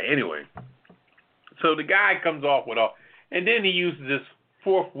the guy. Anyway, so the guy comes off with all, and then he uses this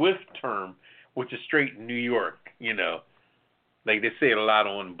forthwith term, which is straight in New York, you know. Like they say it a lot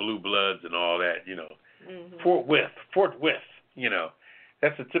on Blue Bloods and all that, you know. Mm-hmm. Forthwith, you know.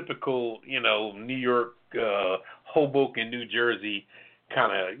 That's a typical, you know, New York, Hoboken, New Jersey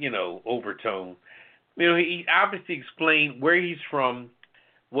kind of, you know, overtone. You know, he obviously explained where he's from,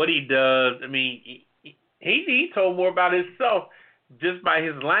 what he does. I mean, he told more about himself just by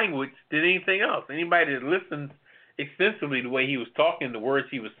his language than anything else. Anybody that listens extensively the way he was talking, the words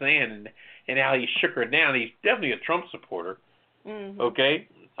he was saying, and how he shook her down, he's definitely a Trump supporter. Okay,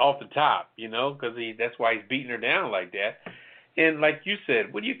 off the top, because that's why he's beating her down like that. And like you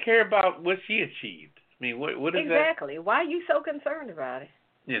said, what do you care about what she achieved? I mean, what is that? Exactly. Why are you so concerned about it?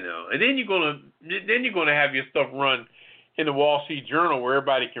 And then you're gonna have your stuff run in the Wall Street Journal where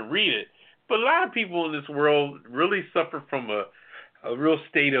everybody can read it. But a lot of people in this world really suffer from a real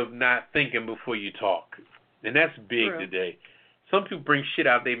state of not thinking before you talk, and that's big today. Some people bring shit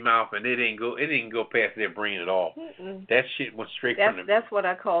out their mouth and it didn't go past their brain at all. That shit went straight from the... That's what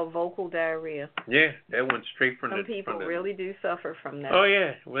I call vocal diarrhea. Yeah, that went straight from Some people really do suffer from that. Oh,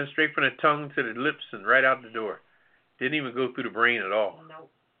 yeah. It went straight from the tongue to the lips and right out the door. Didn't even go through the brain at all. Nope.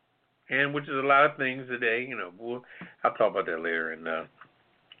 And which is a lot of things today, I'll talk about that later. And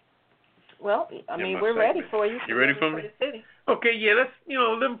well, we're ready for you. You ready for me? The city. Okay, yeah, let's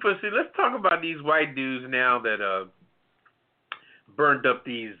talk about these white dudes now that burned up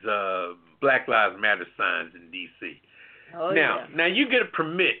these Black Lives Matter signs in D.C. Now you get a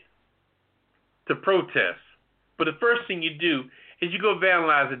permit to protest, but the first thing you do is you go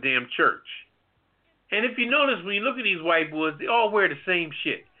vandalize a damn church. And if you notice, when you look at these white boys, they all wear the same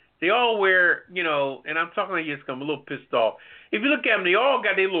shit. They all wear, and I'm talking like this because I'm a little pissed off. If you look at them, they all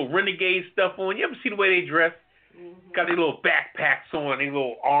got their little renegade stuff on. You ever see the way they dress? Got their little backpacks on, their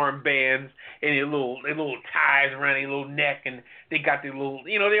little armbands, and their little ties around their little neck, and they got their little,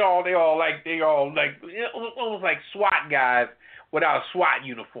 they all like almost like SWAT guys without a SWAT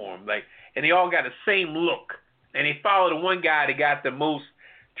uniform, and they all got the same look. And they follow the one guy that got the most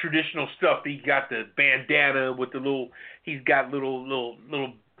traditional stuff. He got the bandana with he's got little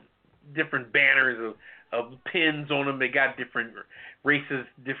different banners of pins on them. They got different races,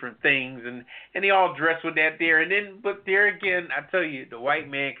 different things, and they all dress with that there. But there again, I tell you, the white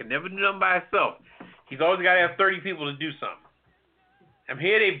man can never do nothing by himself. He's always got to have 30 people to do something. I'm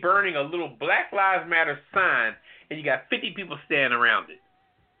here, they burning a little Black Lives Matter sign, and you got 50 people standing around it.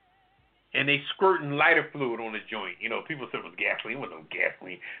 And they squirting lighter fluid on the joint. People said it was gasoline. It wasn't no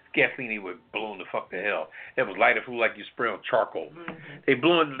gasoline. Gasoline, they were blowing the fuck to hell. That was lighter fluid like you spray on charcoal. They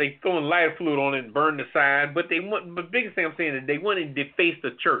throwing lighter fluid on it and burn the sign. But the biggest thing I'm saying is they went and defaced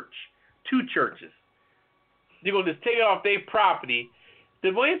the church. 2 churches. They're going to just take it off their property.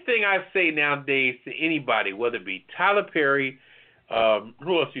 The one thing I say nowadays to anybody, whether it be Tyler Perry,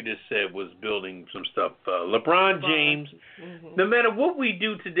 who else you just said was building some stuff? LeBron James. No matter what we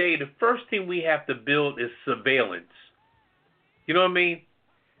do today, the first thing we have to build is surveillance. You know what I mean?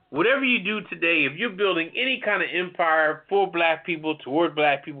 Whatever you do today, if you're building any kind of empire for black people, toward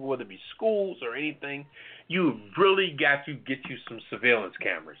black people, whether it be schools or anything, you've really got to get you some surveillance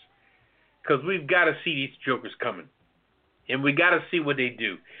cameras. Because we've got to see these jokers coming. And we got to see what they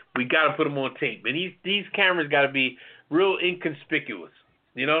do. We got to put them on tape. And these cameras got to be real inconspicuous,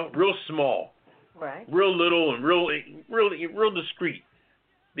 real small, right? Real little and real discreet,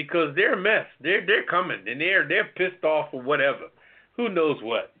 because they're a mess. They're coming and they're pissed off or whatever. Who knows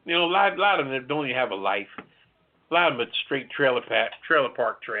what? A lot of them don't even have a life. A lot of them are straight trailer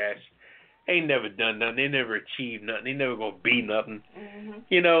park trash. Ain't never done nothing. They never achieved nothing. They never gonna be nothing.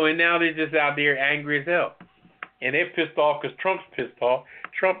 And now they're just out there angry as hell, and they're pissed off because Trump's pissed off.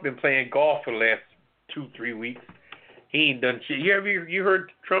 Trump been playing golf for the last 2-3 weeks. He ain't done shit. You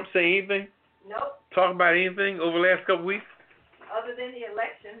heard Trump say anything? Nope. Talk about anything over the last couple weeks? Other than the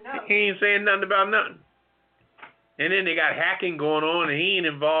election, no. He ain't saying nothing about nothing. And then they got hacking going on, and he ain't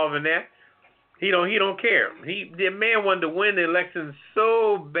involved in that. He don't care. The man wanted to win the election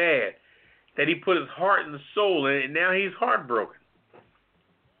so bad that he put his heart and soul in it, and now he's heartbroken.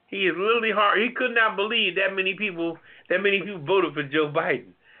 He is literally he could not believe that many people voted for Joe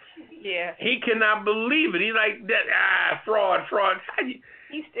Biden. Yeah. He cannot believe it. He's like, fraud.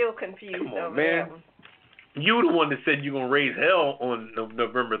 He's still confused. Come on, over man. that one. You the one that said you're going to raise hell on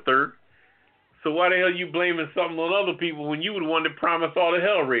November 3rd. So why the hell are you blaming something on other people when you were the one that promised all the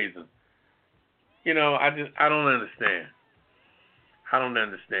hell raising? I don't understand.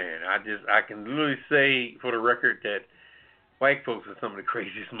 I can literally say for the record that white folks are some of the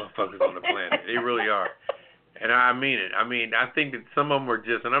craziest motherfuckers on the planet. They really are. And I mean it. I think that some of them are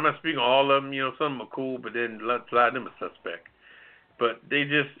just, and I'm not speaking all of them, some of them are cool, but then a lot of them are suspect. But they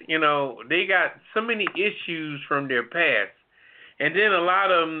just, they got so many issues from their past. And then a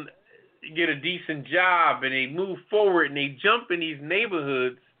lot of them get a decent job and they move forward and they jump in these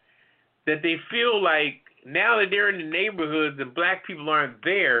neighborhoods that they feel like now that they're in the neighborhoods and black people aren't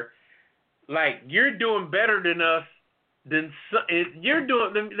there, like you're doing better than us, you're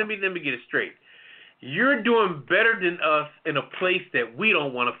doing, let me get it straight. you're doing better than us in a place that we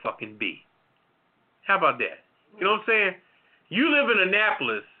don't want to fucking be. How about that? You know what I'm saying? You live in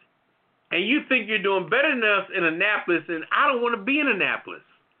Annapolis, and you think you're doing better than us in Annapolis, and I don't want to be in Annapolis.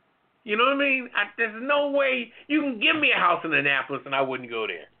 You know what I mean? There's no way you can give me a house in Annapolis, and I wouldn't go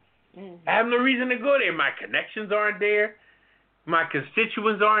there. Mm-hmm. I have no reason to go there. My connections aren't there. My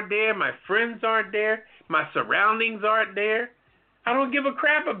constituents aren't there. My friends aren't there. My surroundings aren't there. I don't give a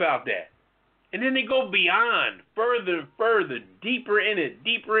crap about that. And then they go beyond, further, deeper in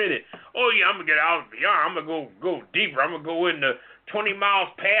it. Oh, yeah, I'm going to get out beyond. I'm going to go deeper. I'm going to go into 20 miles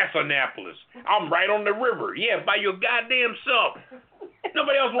past Annapolis. I'm right on the river. Yeah, by your goddamn self.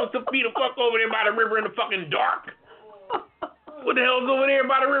 Nobody else wants to be the fuck over there by the river in the fucking dark. What the hell's over there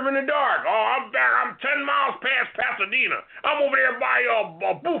by the river in the dark? Oh, I'm 10 miles past Pasadena. I'm over there by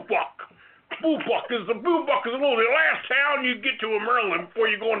Boofuck. Boofuck is the last town you get to in Maryland before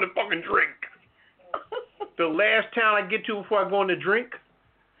you go in the fucking drink. The last town I get to before I go in the drink?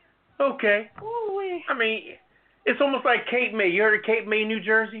 Okay. I mean, it's almost like Cape May. You heard of Cape May, New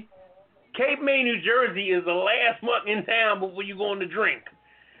Jersey? Cape May, New Jersey is the last fucking town before you go in the drink.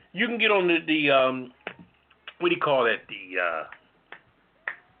 You can get on the what do you call that?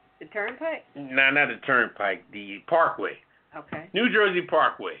 The turnpike? No, not the turnpike. The Parkway. Okay. New Jersey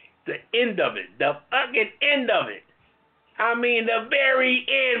Parkway. The end of it. The fucking end of it. I mean, the very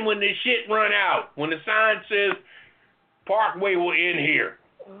end when the shit run out. When the sign says Parkway will end here.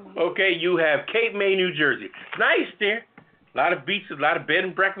 Okay, you have Cape May, New Jersey. It's nice there. A lot of beaches, a lot of bed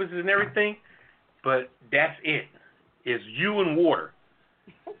and breakfasts and everything. But that's it. It's you and water.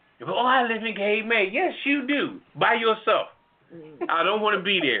 Oh, I live in Cape May. Yes, you do. By yourself. I don't want to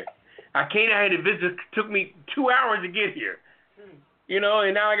be there. I came out here to visit. It took me 2 hours to get here. You know,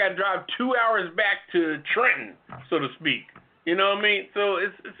 and now I got to drive 2 hours back to Trenton, so to speak. You know what I mean? So,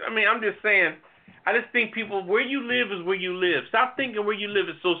 I'm just saying, I just think people, where you live is where you live. Stop thinking where you live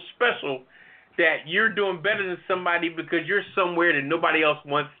is so special that you're doing better than somebody because you're somewhere that nobody else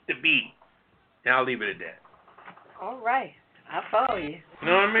wants to be. And I'll leave it at that. All right. I follow you. You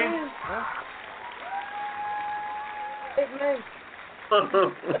know what I mean? What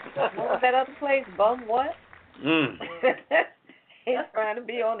was that other place? Bum what? He's trying to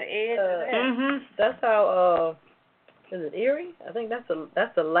be on the edge of that. Mm-hmm. That's how, is it Erie? I think that's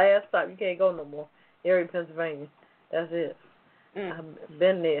the last stop. You can't go no more. Erie, Pennsylvania. That's it. I've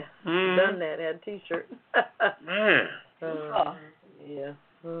been there. Done that. Had a T-shirt. Man. Yeah.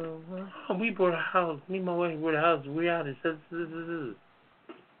 Mm-hmm. Oh, we bought a house. Me and my wife bought a house. We out there.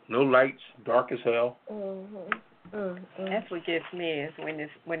 No lights. Dark as hell. That's what gets me is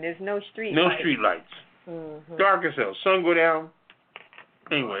when there's no street lights. No street lights. Dark as hell. Sun go down.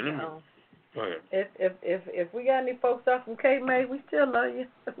 Anyway, let me go ahead. If we got any folks out from Cape May, we still love you.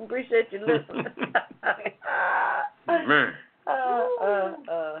 Appreciate you listening. Man.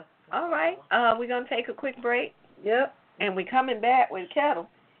 All right. We're gonna take a quick break. Yep. And we're coming back with Kettle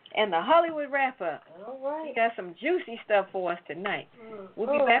and the Hollywood wrap-up. All right. We got some juicy stuff for us tonight. We'll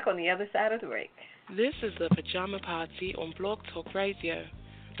be back on the other side of the break. This is the Pajama Party on Blog Talk Radio.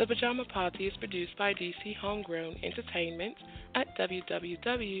 The Pajama Party is produced by DC Homegrown Entertainment at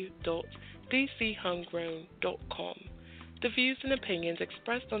www.dchomegrown.com. The views and opinions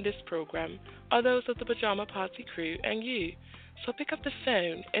expressed on this program are those of the Pajama Party crew and you. So pick up the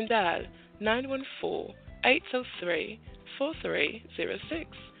phone and dial 914-803-4306.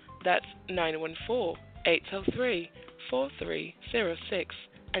 That's 914-803-4306.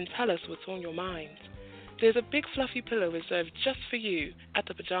 And tell us what's on your mind. There's a big fluffy pillow reserved just for you at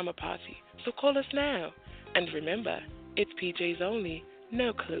the Pajama Party, so call us now. And remember, it's PJs only,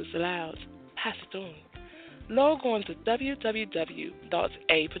 no clothes allowed. Pass it on. Log on to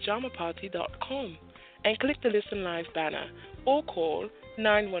www.apajamaparty.com and click the Listen Live banner or call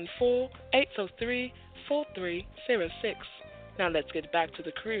 914-803-4306. Now let's get back to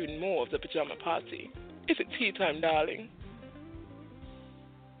the crew and more of the Pajama Party. Is it tea time, darling?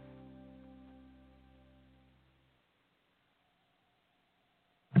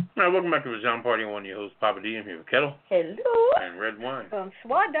 All right, welcome back to the Pajama Party. I'm one of your hosts, Papa D. I'm here with Kettle. Hello. And Red Wine.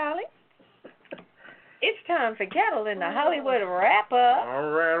 Bonsoir, darling. It's time for Kettle in the Hollywood wrap-up.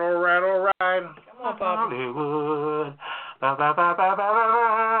 All right. Come on, Papa.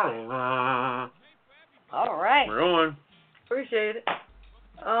 Hollywood. All right. We're on. Appreciate it.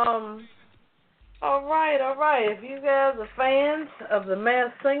 All right. If you guys are fans of The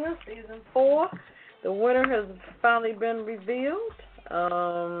Masked Singer, Season 4, the winner has finally been revealed.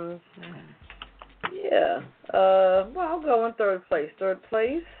 I'll go in third place. Third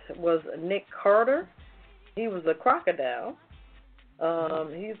place was Nick Carter. He was a crocodile.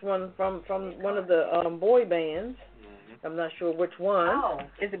 He's one from one of the boy bands. I'm not sure which one. Oh,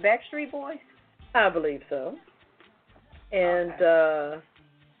 is it Backstreet Boys? I believe so. And the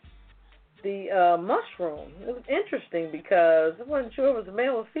mushroom. It was interesting because I wasn't sure it was a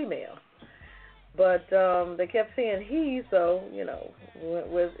male or female. But they kept saying he, so, you know,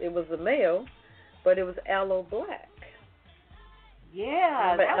 it was a male, but it was Aloe Black.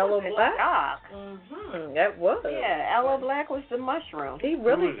 Yeah, Remember that Aloe was a Black? shock. That was. Yeah, Aloe Black was the mushroom. He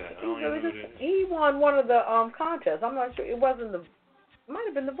won one of the contests. I'm not sure. It might have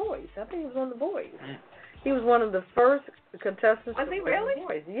been The Voice. I think it was on The Voice. He was one of the first contestants. Was he really? The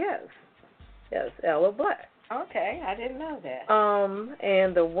Voice. Yes, Aloe Black. Okay, I didn't know that.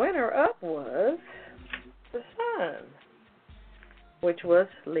 And the winner up was The Sun, which was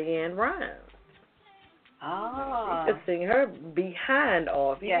Leanne Rhymes. Oh. You could sing her behind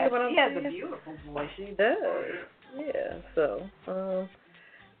off. You yeah, know what I'm she has saying? a beautiful voice. She does. Yeah, so.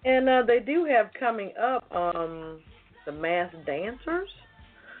 And they do have coming up the Masked Dancers.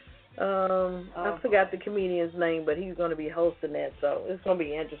 I forgot the comedian's name, but he's going to be hosting that, so it's going to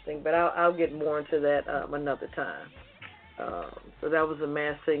be interesting. But I'll get more into that another time. So that was a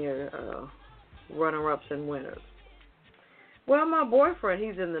Masked Singer runner-ups and winners. Well, my boyfriend,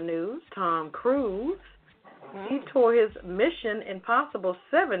 he's in the news, Tom Cruise. He tore his Mission Impossible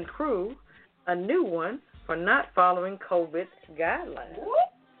 7 crew a new one for not following COVID guidelines.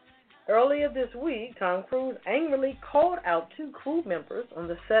 Earlier this week, Tom Cruise angrily called out 2 crew members on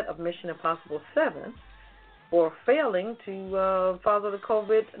the set of Mission Impossible 7 for failing to follow the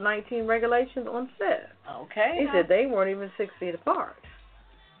COVID-19 regulations on set. Okay. He said they weren't even 6 feet apart.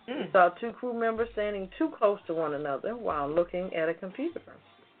 He saw 2 crew members standing too close to one another while looking at a computer.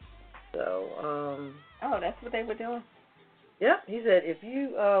 So, that's what they were doing? Yep. He said, if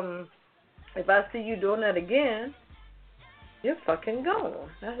I see you doing that again, you're fucking gone.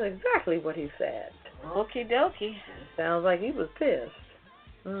 That's exactly what he said. Okie dokie. Sounds like he was pissed.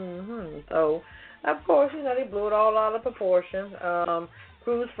 So, of course, they blew it all out of proportion.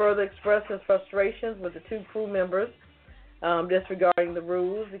 Cruise further expressed his frustrations with the 2 crew members disregarding the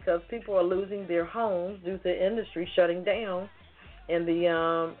rules because people are losing their homes due to the industry shutting down, and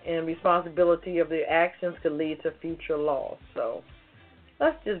the responsibility of their actions could lead to future loss. So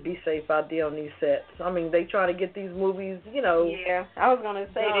let's just be safe out there on these sets. I mean, they try to get these movies, Yeah, I was going to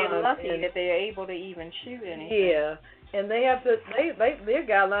say they're lucky that they're able to even shoot anything. Yeah, and they have to. Their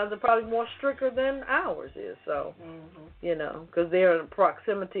guidelines are probably more stricter than ours is. So, because they're in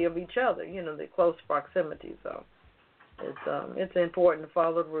proximity of each other. They're close proximity. So, it's important to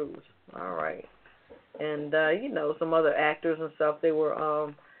follow the rules. All right, and some other actors and stuff, they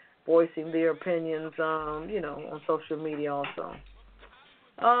were voicing their opinions. On social media also.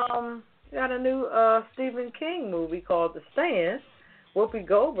 Got a new Stephen King movie called The Stand. Whoopi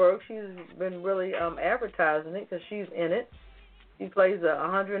Goldberg, she's been really advertising it because she's in it. She plays a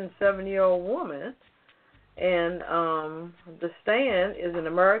 107-year-old woman. And The Stand is an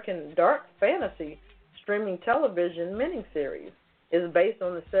American dark fantasy streaming television miniseries. It's based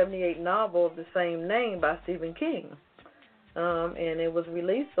on the 1978 novel of the same name by Stephen King. And it was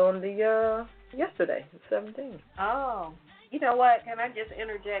released on the yesterday, the 17th. Oh. You know what? Can I just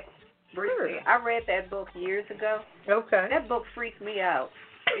interject briefly? Sure. I read that book years ago. Okay. That book freaked me out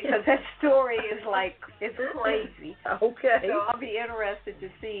because that story is it's crazy. Okay. So I'll be interested to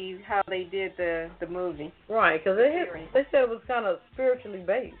see how they did the movie. Right, because they said it was kind of spiritually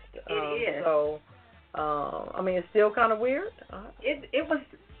based. It is. So, it's still kind of weird. It was,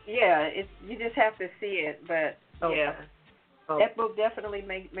 you just have to see it, but that book definitely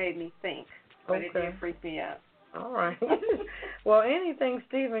made me think, but it did freak me out. All right. Well, anything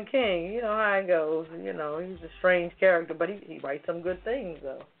Stephen King, you know how it goes. He's a strange character, but he writes some good things,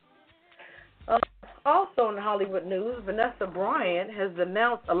 though. Also in Hollywood news, Vanessa Bryant has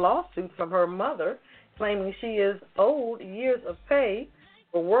denounced a lawsuit from her mother claiming she is owed years of pay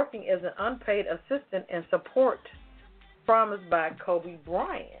for working as an unpaid assistant and support promised by Kobe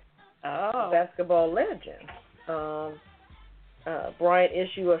Bryant, basketball legend. Bryant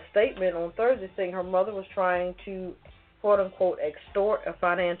issued a statement on Thursday saying her mother was trying to, quote-unquote, extort a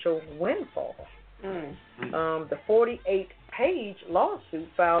financial windfall. The 48-page lawsuit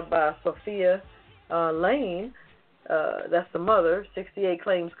filed by Sophia Lane, that's the mother, 68,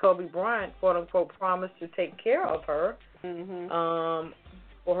 claims Kobe Bryant, quote-unquote, promised to take care of her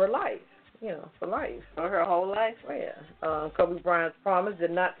for her life. For life. For her whole life? Yeah. Kobe Bryant's promise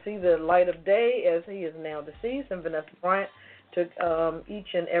did not see the light of day as he is now deceased, and Vanessa Bryant took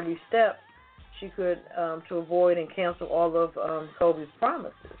each and every step she could to avoid and cancel all of Kobe's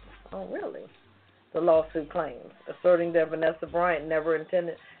promises. Oh, really? the lawsuit claims, asserting that Vanessa Bryant never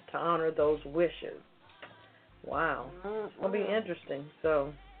intended to honor those wishes. Wow. It'll be interesting.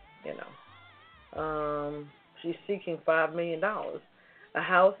 So, she's seeking $5 million, a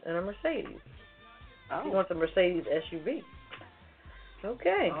house, and a Mercedes. She wants a Mercedes SUV.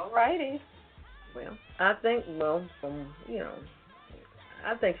 Okay. All righty. Well, I think,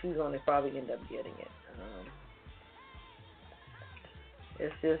 I think she's going to probably end up getting it.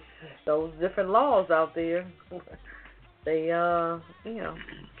 It's just those different laws out there. They,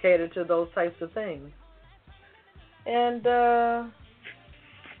 cater to those types of things. And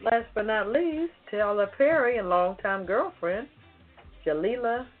last but not least, Tyler Perry and longtime girlfriend,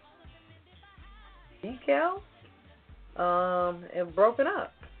 Jalila Decal, have broken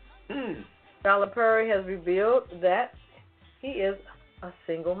up. Tyler Perry has revealed that he is a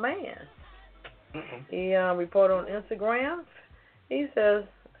single man. He reported on Instagram. He says,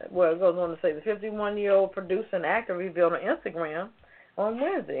 it goes on to say, the 51-year-old producer and actor revealed on Instagram on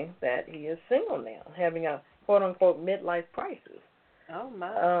Wednesday that he is single now, having a quote-unquote midlife crisis. Oh,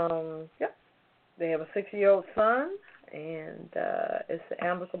 my. Yep. They have a 6-year-old son, and it's an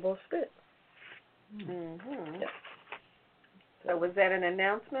amicable split. Mm-hmm. Yep. So was that an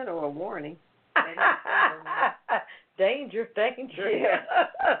announcement or a warning? Danger. Yeah.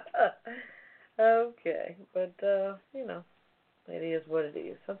 Okay, but, it is what it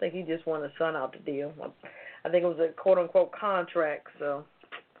is. I think he just wanted to son out the deal. I think it was a quote-unquote contract, so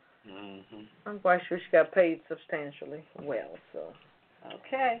I'm quite sure she got paid substantially well. So.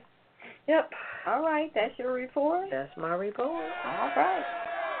 Okay. Yep. All right, that's your report? That's my report. All right.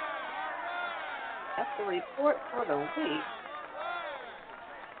 That's the report for the week.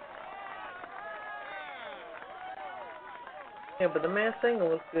 Yeah, but the Masked Singer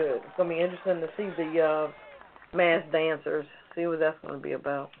was good. It's going to be interesting to see the masked dancers, see what that's going to be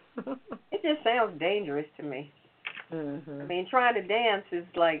about. It just sounds dangerous to me. Mm-hmm. I mean, trying to dance is,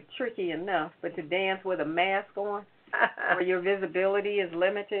 tricky enough, but to dance with a mask on, where your visibility is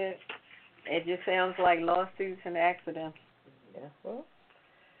limited, it just sounds like lawsuits and accidents. Yeah, well,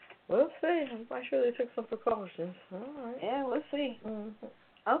 we'll see. I'm quite sure they took some precautions. All right. Yeah, we'll see. Mm-hmm.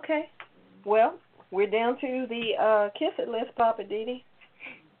 Okay. Well, we're down to the Kiss It list, Papa Didi.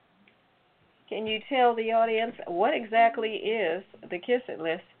 Can you tell the audience what exactly is the Kiss It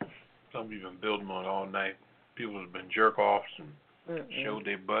list? Some people have been building on all night. People have been jerk-offs and showed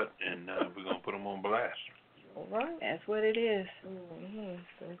their butt, and we're going to put them on blast. All right. That's what it is.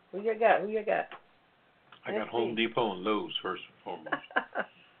 Mm-hmm. Who you got? I got Home Depot and Lowe's first and foremost.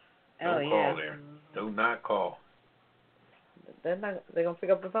 Don't yeah. call there. Do not call. They're going to pick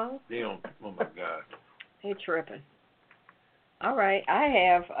up the phone? They don't. Oh, my God. They're tripping. All right. I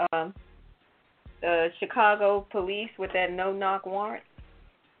have the Chicago police with that no-knock warrant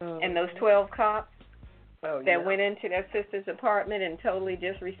and those 12 cops that went into that sister's apartment and totally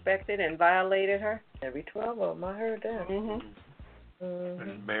disrespected and violated her. Every 12 of them. I heard that.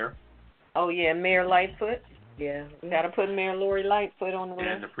 And Mayor? Oh, yeah, Mayor Lightfoot. Yeah. Got to put Mayor Lori Lightfoot on the list.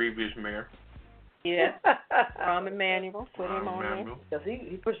 And the previous mayor. Yeah. Rahm Emanuel. Put him on there. Because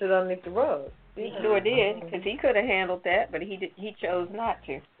he pushed it underneath the rug. He sure did, because he could have handled that, but he chose not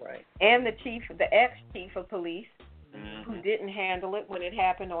to. Right. And the ex-chief of police, who didn't handle it when it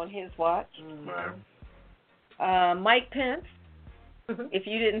happened on his watch. Right. Mike Pence. If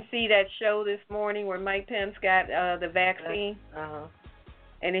you didn't see that show this morning where Mike Pence got the vaccine,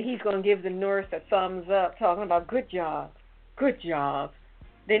 and then he's going to give the nurse a thumbs up, talking about good job.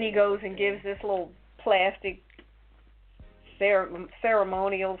 Then he goes and gives this little plastic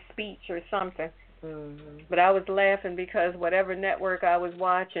ceremonial speech or something. But I was laughing because whatever network I was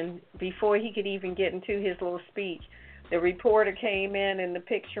watching, before he could even get into his little speech, the reporter came in the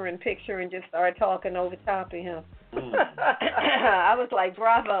picture-in-picture and just started talking over top of him. I was like,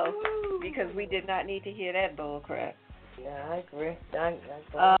 bravo, because we did not need to hear that bull crap. Yeah, I agree.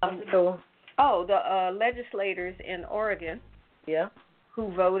 The legislators in Oregon,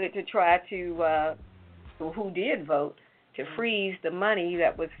 who voted to try to, who did vote to freeze the money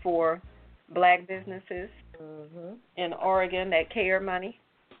that was for black businesses in Oregon, that CARE money.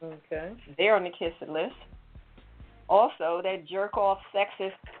 Okay. They're on the Kiss It list. Also, that jerk-off,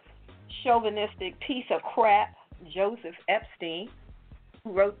 sexist, chauvinistic piece of crap, Joseph Epstein,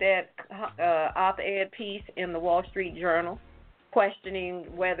 who wrote that op-ed piece in the Wall Street Journal questioning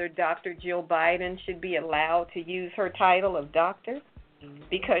whether Dr. Jill Biden should be allowed to use her title of doctor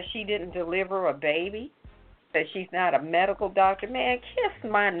because she didn't deliver a baby, that she's not a medical doctor. Man, kiss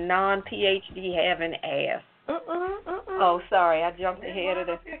my non-PhD having ass. Oh, sorry, I jumped ahead of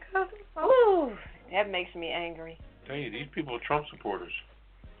the... Ooh, that makes me angry. Hey, these people are Trump supporters.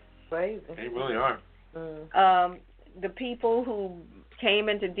 crazy. They really are. The people who came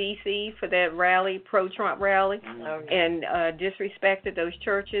into D.C. for that rally, pro-Trump rally, and disrespected those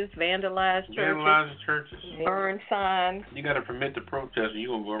churches, vandalized churches, burned signs. You got to permit the protest, and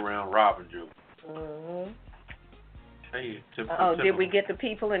you're going to go around robbing you. Did we get the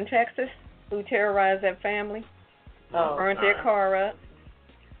people in Texas who terrorized that family? Burnt their car up?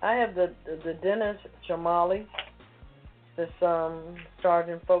 I have the Dennis Shamali that's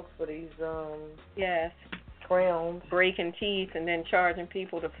charging folks for these crowns, breaking teeth and then charging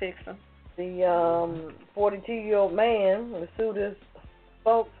people to fix them. The 42-year-old man who sued his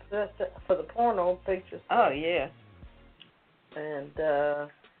folks for the porno pictures. Oh yeah. And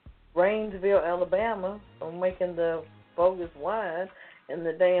Rainsville, Alabama, for making the bogus wine in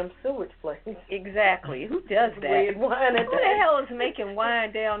the damn sewage place. Exactly. Who does that? Red wine. Who the hell is making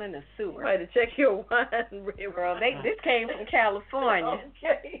wine down in the sewer? Right, to check your wine. Girl, this came from California.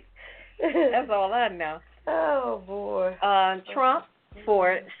 Okay. That's all I know. Oh, boy. Trump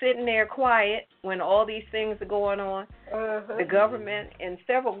for sitting there quiet when all these things are going on. The government and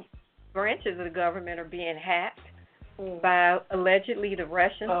several branches of the government are being hacked by allegedly the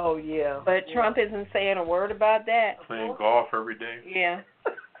Russians. Oh, yeah. But Trump isn't saying a word about that. Playing golf every day. Yeah.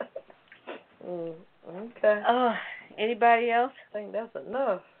 Okay. Anybody else? I think that's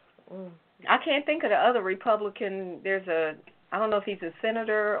enough. I can't think of the other Republican. I don't know if he's a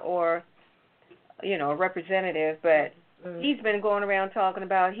senator or, a representative, but he's been going around talking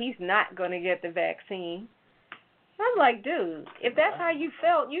about he's not going to get the vaccine. I'm like, dude, if that's how you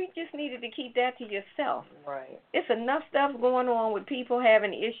felt, you just needed to keep that to yourself. Right. It's enough stuff going on with people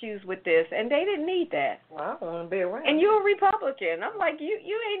having issues with this, and they didn't need that. Well, I don't want to be around. And you're a Republican. I'm like,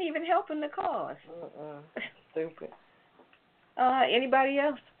 you ain't even helping the cause. Stupid. Anybody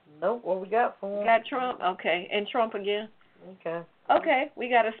else? Nope. What we got for him? Got Trump? Okay. And Trump again? Okay. Okay. We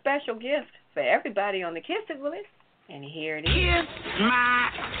got a special gift for everybody on the Kiss It list. And here it is. Kiss my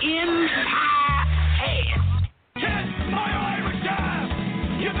entire ass. Kiss my Irish ass.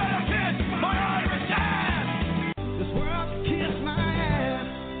 You better kiss my Irish ass. This world can kiss my ass.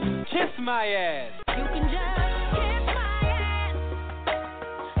 Kiss my ass. You can just kiss my ass.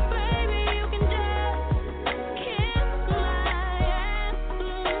 Baby, you can just kiss my ass.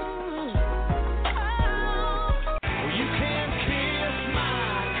 Oh. You can kiss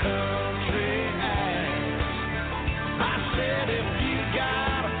my country ass. I said if you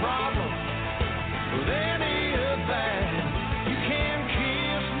got a problem with any of that, you can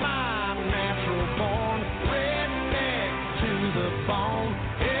kiss my natural born redneck to the bone,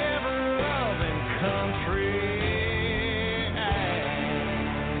 ever-loving country ass.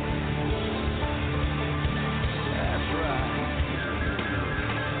 That's right.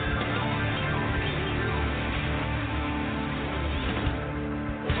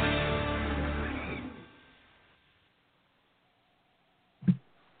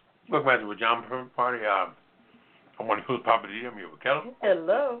 Welcome back to the Pajama Party. I'm one of the Papa D. I'm here with Kelly.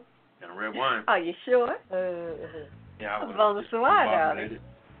 Hello. And red wine. Are you sure? Yeah, I Bonus wine.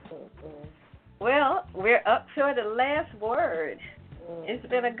 Well, we're up to the last word. It's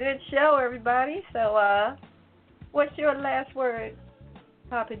been a good show, everybody. So, what's your last word,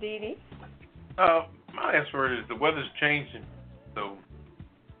 Papa Didi? My last word is the weather's changing, so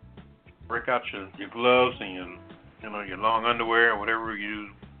break out your gloves and your long underwear or whatever you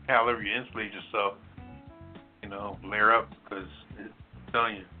do, however you insulate yourself. Layer up because I'm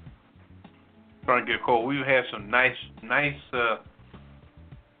telling you, it's starting to get cold. We've had some nice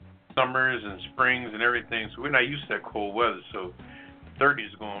summers and springs and everything, so we're not used to that cold weather. So 30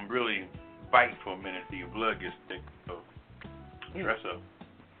 is going to really bite for a minute till your blood gets thick. So dress up.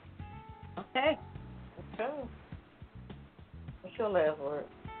 Okay. What's your last word?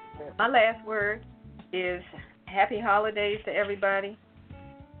 My last word is happy holidays to everybody.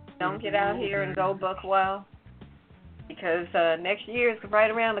 Don't get out here and go buck wild because next year is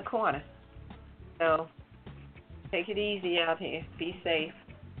right around the corner. So take it easy out here. Be safe.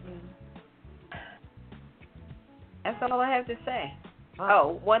 That's all I have to say.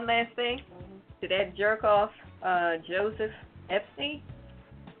 Oh, one last thing. To that jerk off, Joseph Epstein,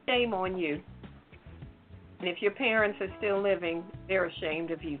 shame on you. And if your parents are still living, they're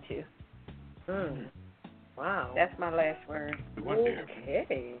ashamed of you too. Wow. That's my last word.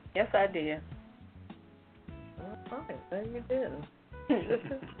 Okay. Yes, I did. All right. No, you didn't.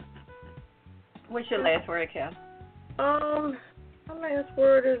 What's your last word, Cal? My last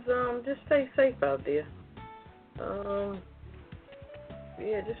word is just stay safe out there.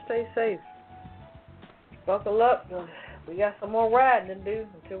 Just stay safe. Buckle up. We got some more riding to do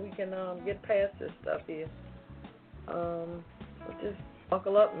until we can get past this stuff here. Just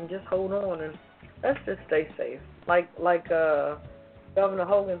buckle up and just hold on and let's just stay safe. Like Governor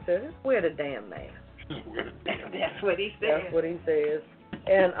Hogan said, just wear the damn mask. That's what he says. That's what he says.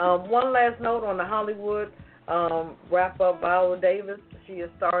 And one last note on the Hollywood wrap-up, Viola Davis. She is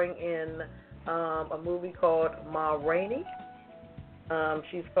starring in a movie called Ma Rainey.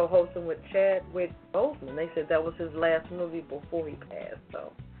 She's co-hosting with Chadwick Boseman. They said that was his last movie before he passed.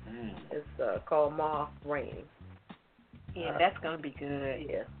 So it's called Ma Rainey. Yeah, that's going to be good.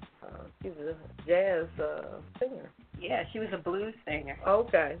 Yeah. She's a jazz singer. Yeah, she was a blues singer.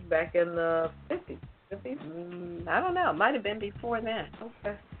 Okay, back in the 50s. I don't know. It might have been before then.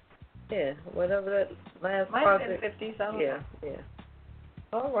 Okay. Yeah, whatever that last might project. Have been 50s. I don't know. Yeah.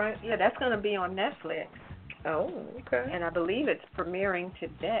 All right. Yeah, that's going to be on Netflix. Oh, okay. And I believe it's premiering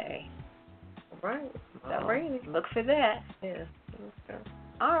today. All right. So look for that. Yeah. Okay.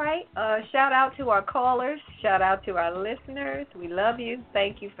 All right. Shout out to our callers. Shout out to our listeners. We love you.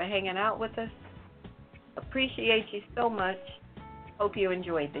 Thank you for hanging out with us. Appreciate you so much. Hope you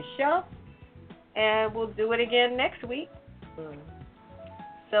enjoyed the show. And we'll do it again next week.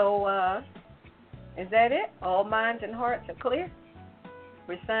 So, is that it? All minds and hearts are clear?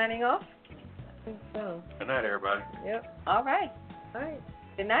 We're signing off? I think so. Good night, everybody. Yep. All right. All right.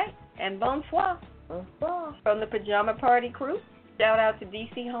 Good night and bonsoir. Bonsoir. From the Pajama Party crew, shout out to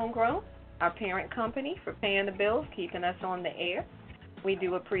DC Homegrown, our parent company, for paying the bills, keeping us on the air. We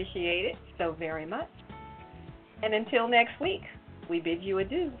do appreciate it so very much. And until next week, we bid you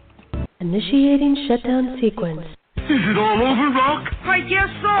adieu. Initiating shutdown sequence. Is it all over, Rock? I guess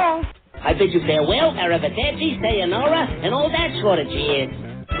so. I bid you farewell, arrivederci, sayonara, and all that sort of jazz.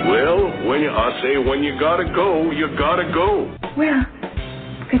 Well, when you gotta go, you gotta go. Well,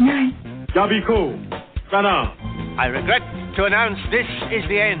 good night. Yabiko. Sana. I regret to announce this is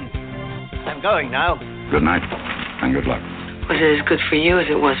the end. I'm going now. Good night, and good luck. Was it as good for you as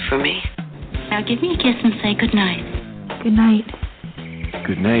it was for me? Now give me a kiss and say good night. Good night.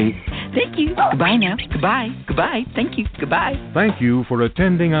 Good night. Thank you. Goodbye now. Goodbye. Goodbye. Thank you. Goodbye. Thank you for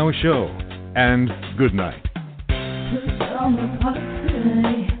attending our show, and good night.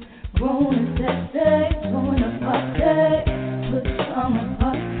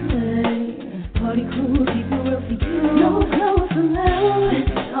 Party crew, keep it real for you. No clothes allowed.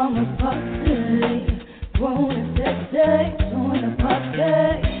 It's summer party.